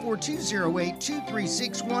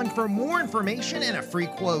 504-208-2361 for more information and a free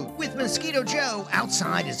quote. With Mosquito Joe,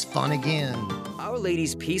 outside is fun again. Our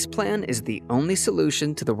Lady's Peace Plan is the only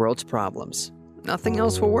solution to the world's problems. Nothing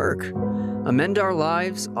else will work. Amend Our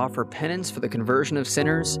Lives, offer penance for the conversion of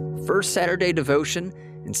sinners, First Saturday devotion,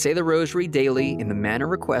 and say the rosary daily in the manner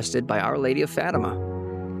requested by Our Lady of Fatima.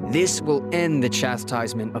 This will end the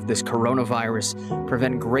chastisement of this coronavirus,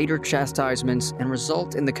 prevent greater chastisements, and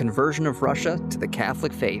result in the conversion of Russia to the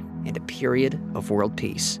Catholic faith and a period of world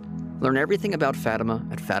peace. Learn everything about Fatima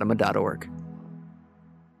at fatima.org.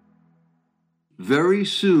 Very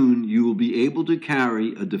soon you will be able to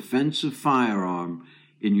carry a defensive firearm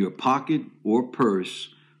in your pocket or purse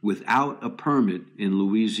without a permit in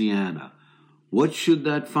Louisiana. What should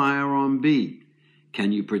that firearm be?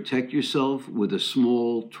 Can you protect yourself with a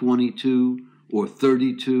small .22 or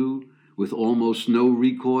 .32 with almost no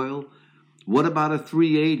recoil? What about a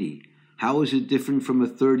 .380? How is it different from a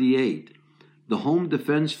 .38? The Home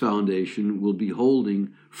Defense Foundation will be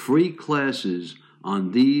holding free classes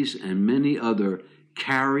on these and many other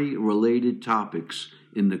carry-related topics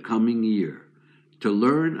in the coming year. To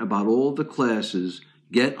learn about all the classes,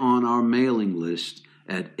 get on our mailing list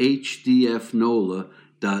at hdfnola.org.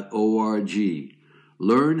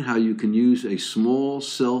 Learn how you can use a small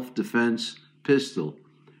self-defense pistol.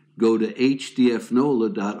 Go to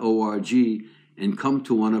hdfnola.org and come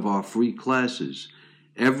to one of our free classes.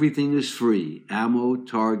 Everything is free: ammo,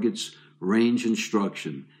 targets, range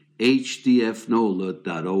instruction.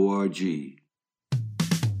 hdfnola.org.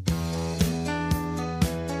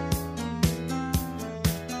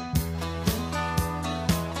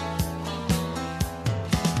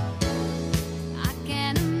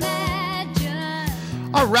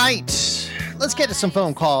 All right, let's get to some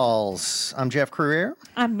phone calls. I'm Jeff Crouere.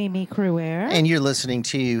 I'm Mimi Crouere. And you're listening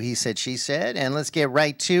to He Said, She Said. And let's get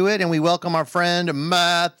right to it. And we welcome our friend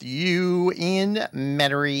Matthew in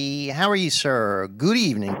Metairie. How are you, sir? Good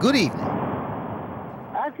evening. Good evening.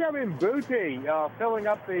 Actually, I'm in Booty, filling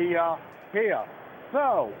up the Kia.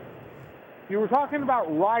 So, you were talking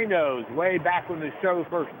about rhinos way back when the show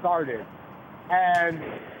first started. And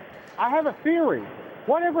I have a theory.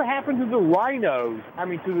 Whatever happened to the rhinos,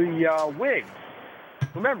 to the Whigs?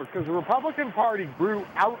 Remember, because the Republican Party grew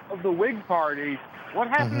out of the Whig Party, what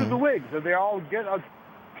happened to the Whigs? Did they all get a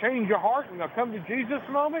change of heart and a come to Jesus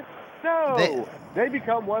moment? No. They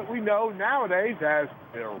become what we know nowadays as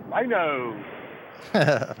the rhinos.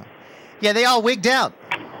 Yeah, they all wigged out.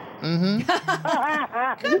 Good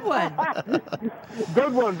one.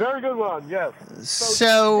 Good one. Very good one, yes.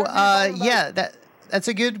 So that's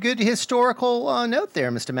a good historical note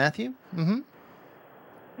there, Mr. Matthew. Mm-hmm.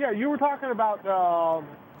 Yeah, you were talking about, the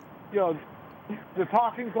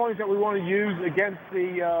talking points that we want to use against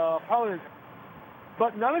the opponents,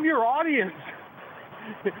 but none of your audience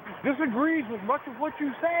disagrees with much of what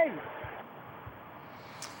you say.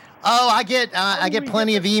 Oh, I get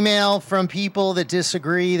plenty of email from people that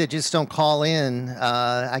disagree, that just don't call in.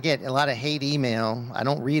 I get a lot of hate email. I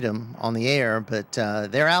don't read them on the air, but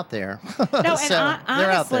they're out there. No, so and honestly,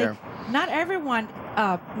 they're out there. Not everyone,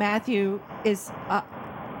 Matthew, is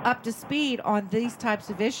up to speed on these types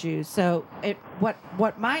of issues. So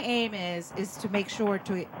what my aim is to make sure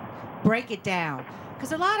to break it down,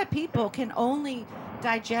 because a lot of people can only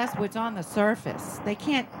digest what's on the surface. They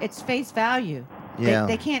can't. It's face value. Yeah.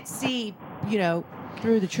 They can't see,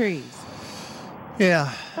 through the trees.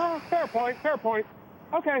 Yeah. Fair point.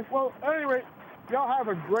 Okay, well, at any rate, y'all have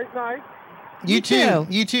a great night. You too.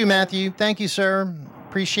 You too, Matthew. Thank you, sir.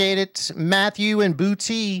 Appreciate it. Matthew and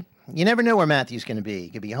Booty. You never know where Matthew's going to be.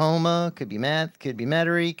 Could be Houma, could be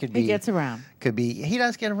Metairie, could be... He gets around. He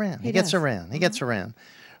does get around. He gets around. He gets around.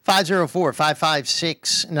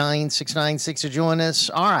 504-556-9696 to join us.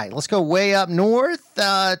 All right, let's go way up north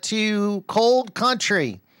to Cold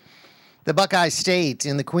Country, the Buckeye State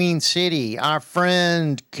in the Queen City. Our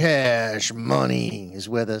friend Cash Money is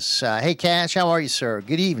with us. Hey, Cash, how are you, sir?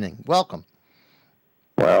 Good evening. Welcome.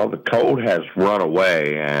 Well, the cold has run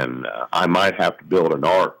away, and I might have to build an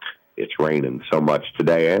ark. It's raining so much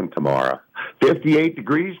today and tomorrow. 58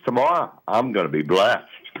 degrees tomorrow. I'm going to be blessed.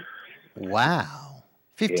 Wow.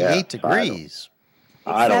 58 degrees.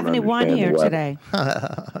 I don't 71 here today.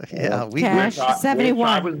 Yeah, Cash, 71.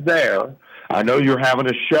 I was there. I know you're having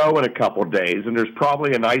a show in a couple of days, and there's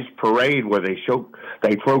probably a nice parade where they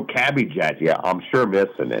throw cabbage at you. I'm sure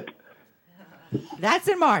missing it. That's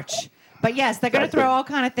in March. But yes, they're going to throw all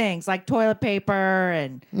kind of things like toilet paper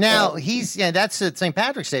and. Now that's at St.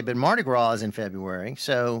 Patrick's Day, but Mardi Gras is in February.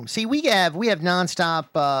 So see, we have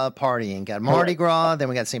nonstop partying. Got Mardi Gras, then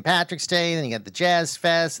we got St. Patrick's Day, then you got the Jazz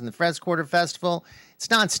Fest and the Fresh Quarter Festival. It's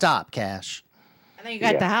nonstop, Cash. And then you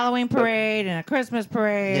got the Halloween parade and a Christmas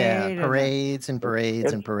parade. Yeah, parades and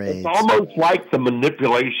parades and parades. It's almost like the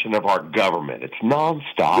manipulation of our government. It's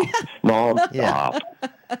nonstop, nonstop. Yeah.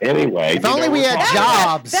 Anyway, if only we had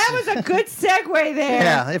jobs. That was a good segue there.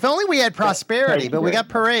 Yeah, if only we had prosperity, but we got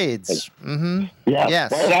parades. Mm-hmm. Yeah,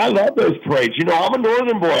 Yes. and I love those parades. You know, I'm a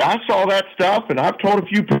northern boy. I saw that stuff, and I've told a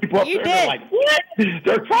few people up there. They're like, "What?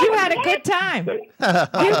 They're You had a good time.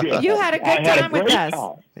 You had a good time with us.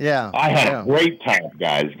 Yeah. I had a great time,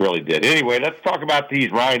 guys. Really did. Anyway, let's talk about these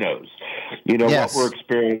rhinos. You know, Yes. what we're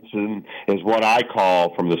experiencing is what I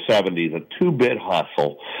call from the 70s a two-bit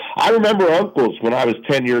hustle. I remember uncles when I was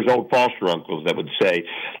 10 years old, foster uncles, that would say,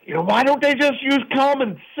 you know, why don't they just use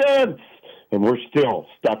common sense? And we're still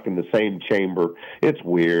stuck in the same chamber. It's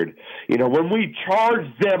weird. You know, when we charge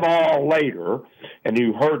them all later, and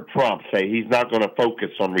you heard Trump say he's not going to focus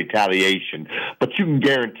on retaliation, but you can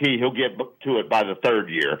guarantee he'll get to it by the third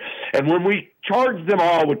year. And when we charge them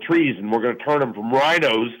all with treason, we're going to turn them from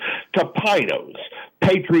rhinos to pinos,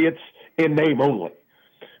 patriots in name only,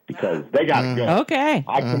 because they got to go. Okay.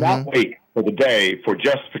 I cannot wait for the day for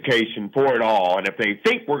justification for it all. And if they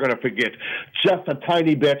think we're going to forget just a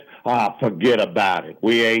tiny bit, forget about it.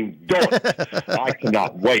 We ain't doing it. I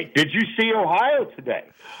cannot wait. Did you see Ohio today?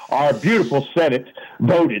 Our beautiful Senate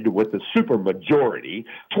voted with a supermajority,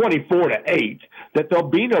 24-8, that there'll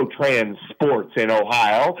be no trans sports in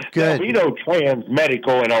Ohio. Good. There'll be no trans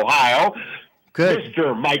medical in Ohio. Good.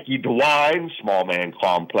 Mr. Mikey DeWine, small man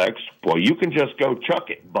complex. Well, you can just go chuck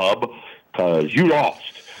it, bub, because you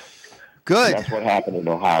lost. Good. That's what happened in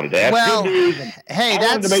Ohio today. That's Well, good news. hey,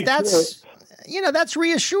 that's that's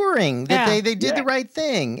reassuring that Yeah. they did the right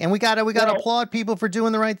thing, and we got to applaud people for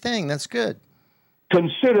doing the right thing. That's good.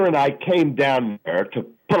 Considering I came down there to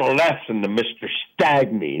put a lesson to Mr.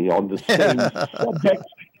 Stagney on the same subject,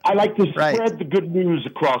 I like to spread the good news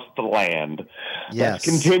across the land. Yes. Let's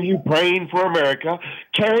continue praying for America.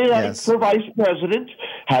 Carrie Lake for vice president.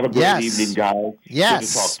 Have a great evening, guys. Yes. Good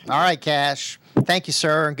to talk to you. All right, Cash. Thank you,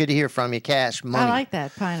 sir. Good to hear from you, Cash. Money. I like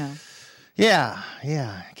that, Pino. Yeah.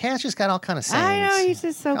 Cash has got all kind of sayings. I know, he's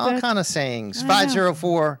just so all good. kind of sayings. I know.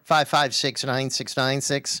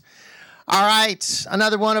 504-556-9696. All right,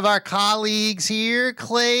 another one of our colleagues here,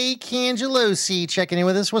 Clay Cangelosi, checking in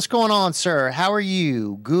with us. What's going on, sir? How are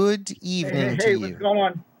you? Good evening to Hey, you. what's going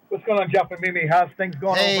on? What's going on, Jeff and Mimi? How's things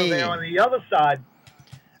going over there on the other side?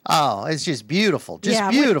 Oh, it's just beautiful. Just Yeah,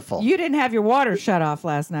 beautiful. You didn't have your water shut off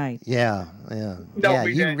last night. Yeah. No, yeah,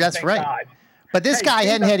 we didn't, that's thank right. God. But this Hey, guy see,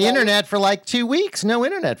 hadn't had that's why internet for like 2 weeks. No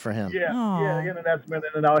internet for him. Yeah, internet's been in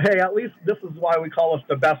and out. Hey, at least this is why we call us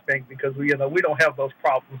the best bank, because we don't have those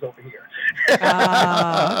problems over here.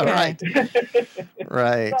 Right.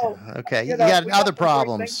 Right. So, Okay. You know, got we other got some great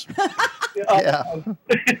problems.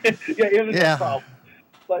 Internet problems.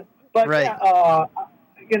 But Right.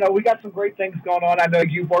 we got some great things going on. I know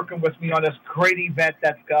you're working with me on this great event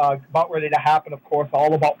that's about ready to happen, of course,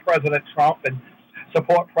 all about President Trump and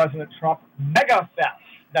support President Trump Mega Fest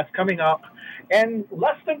that's coming up in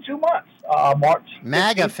less than 2 months, March.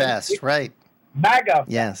 MAGA 15th. Fest, right. MAGA.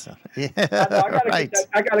 Yes. Yeah. Right.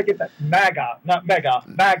 I gotta get that MAGA, not mega,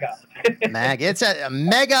 MAGA. MAGA. It's a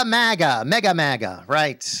mega MAGA.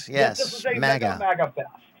 Right. This Yes. is a MAGA. MAGA Fest,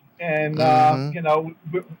 and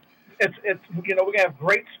it's we're gonna have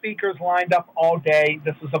great speakers lined up all day.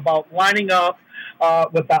 This is about lining up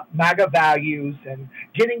with the MAGA values and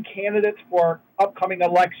getting candidates for upcoming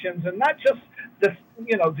elections, and not just this,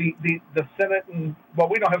 the Senate, and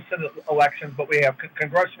we don't have Senate elections, but we have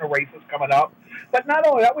congressional races coming up. But not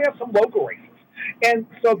only that, we have some local races, and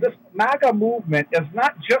so this MAGA movement is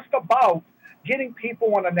not just about getting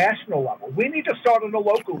people on a national level. We need to start on the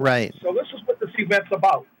local level. Right. So this is what this event's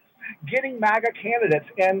about: getting MAGA candidates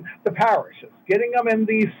in the parishes, getting them in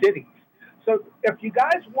these cities. So if you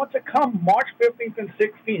guys want to come March 15th and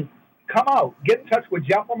 16th, come out. Get in touch with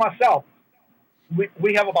Jeff or myself.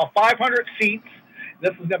 We have about 500 seats.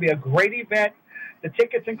 This is going to be a great event. The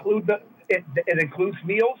tickets include it includes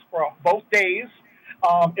meals for both days.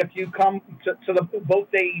 If you come to the both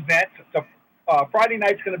day event, Friday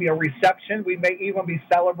night's going to be a reception. We may even be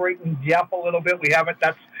celebrating Jeff a little bit. We haven't.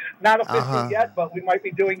 That's not official yet, but we might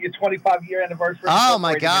be doing your 25-year anniversary. Oh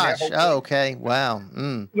my celebrating gosh. it, Oh, okay. Wow.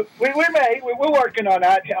 Mm. We're working on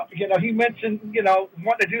that. He mentioned,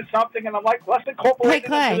 wanting to do something, and I'm like, let's incorporate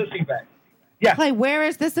it into this event. Yeah. Clay, where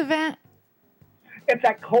is this event? It's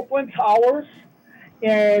at Copeland Towers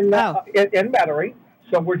in Metairie.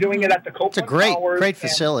 So we're doing it at the Copeland It's a great, Towers. great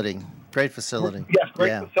facility. Great facility. Yes, great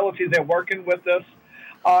Yeah. facilities. They're working with us.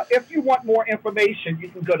 If you want more information, you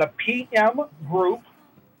can go to pmgroup.live.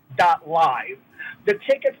 The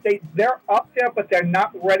tickets, they're up there, but they're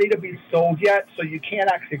not ready to be sold yet, so you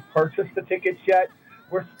can't actually purchase the tickets yet.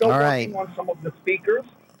 We're still All working right. on some of the speakers.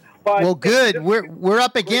 But Well, good. We're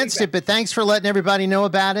up against it, but thanks for letting everybody know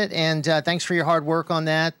about it, and thanks for your hard work on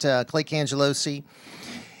that, Clay Cangelosi.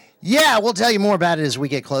 Yeah, we'll tell you more about it as we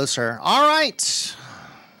get closer. All right.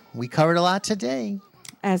 We covered a lot today.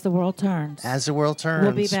 As the world turns. As the world turns.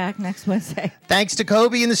 We'll be back next Wednesday. Thanks to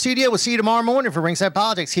Kobe in the studio. We'll see you tomorrow morning for Ringside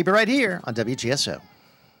Politics. Keep it right here on WGSO.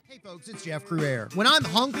 Hey folks, it's Jeff Cruere. When I'm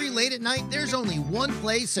hungry late at night, there's only one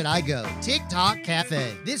place that I go, TikTok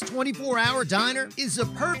Cafe. This 24-hour diner is the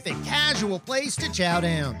perfect casual place to chow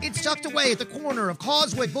down. It's tucked away at the corner of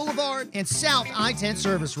Causeway Boulevard and South I-10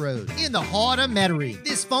 Service Road in the heart of Metairie.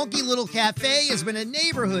 This funky little cafe has been a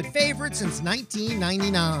neighborhood favorite since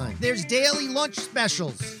 1999. There's daily lunch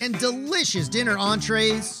specials and delicious dinner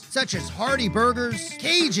entrees such as hearty burgers,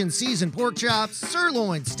 Cajun seasoned pork chops,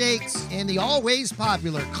 sirloin steaks, and the always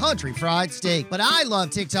popular country fried steak. But I love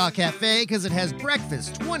TikTok Cafe because it has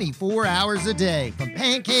breakfast 24 hours a day. From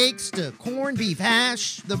pancakes to corned beef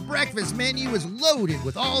hash, the breakfast menu is loaded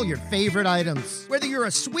with all your favorite items. Whether you're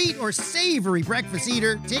a sweet or savory breakfast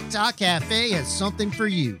eater, TikTok Cafe has something for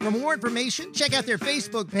you. For more information, check out their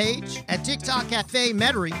Facebook page at TikTok Cafe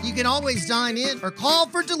Metairie. You can always dine in or call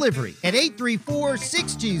for delivery at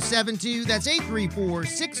 834-6272. That's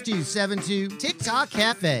 834-6272. TikTok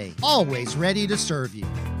Cafe, always ready to serve you.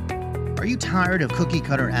 Are you tired of cookie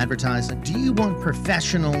cutter advertising? Do you want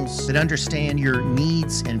professionals that understand your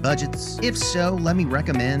needs and budgets? If so, let me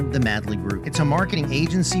recommend the Madley Group. It's a marketing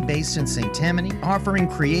agency based in St. Tammany, offering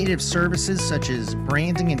creative services such as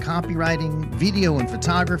branding and copywriting, video and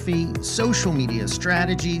photography, social media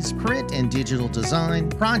strategies, print and digital design,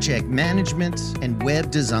 project management, and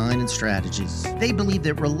web design and strategies. They believe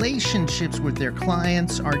that relationships with their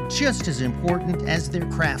clients are just as important as their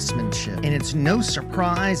craftsmanship, and it's no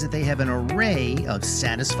surprise that they have an array of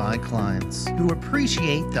satisfied clients who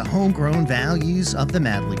appreciate the homegrown values of the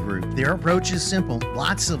Madley Group. Their approach is simple: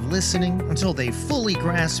 lots of listening until they fully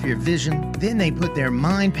grasp your vision. Then they put their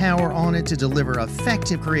mind power on it to deliver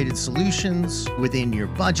effective creative solutions within your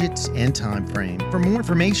budget and time frame. For more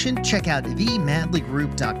information, check out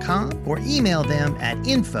themadleygroup.com or email them at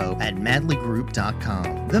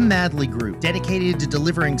info@madleygroup.com. The Madley Group, dedicated to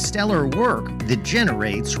delivering stellar work that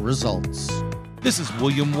generates results. This is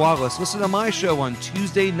William Wallace. Listen to my show on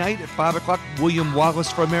Tuesday night at 5 o'clock, William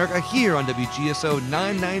Wallace for America, here on WGSO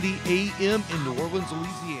 990 AM in New Orleans,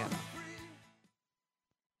 Louisiana.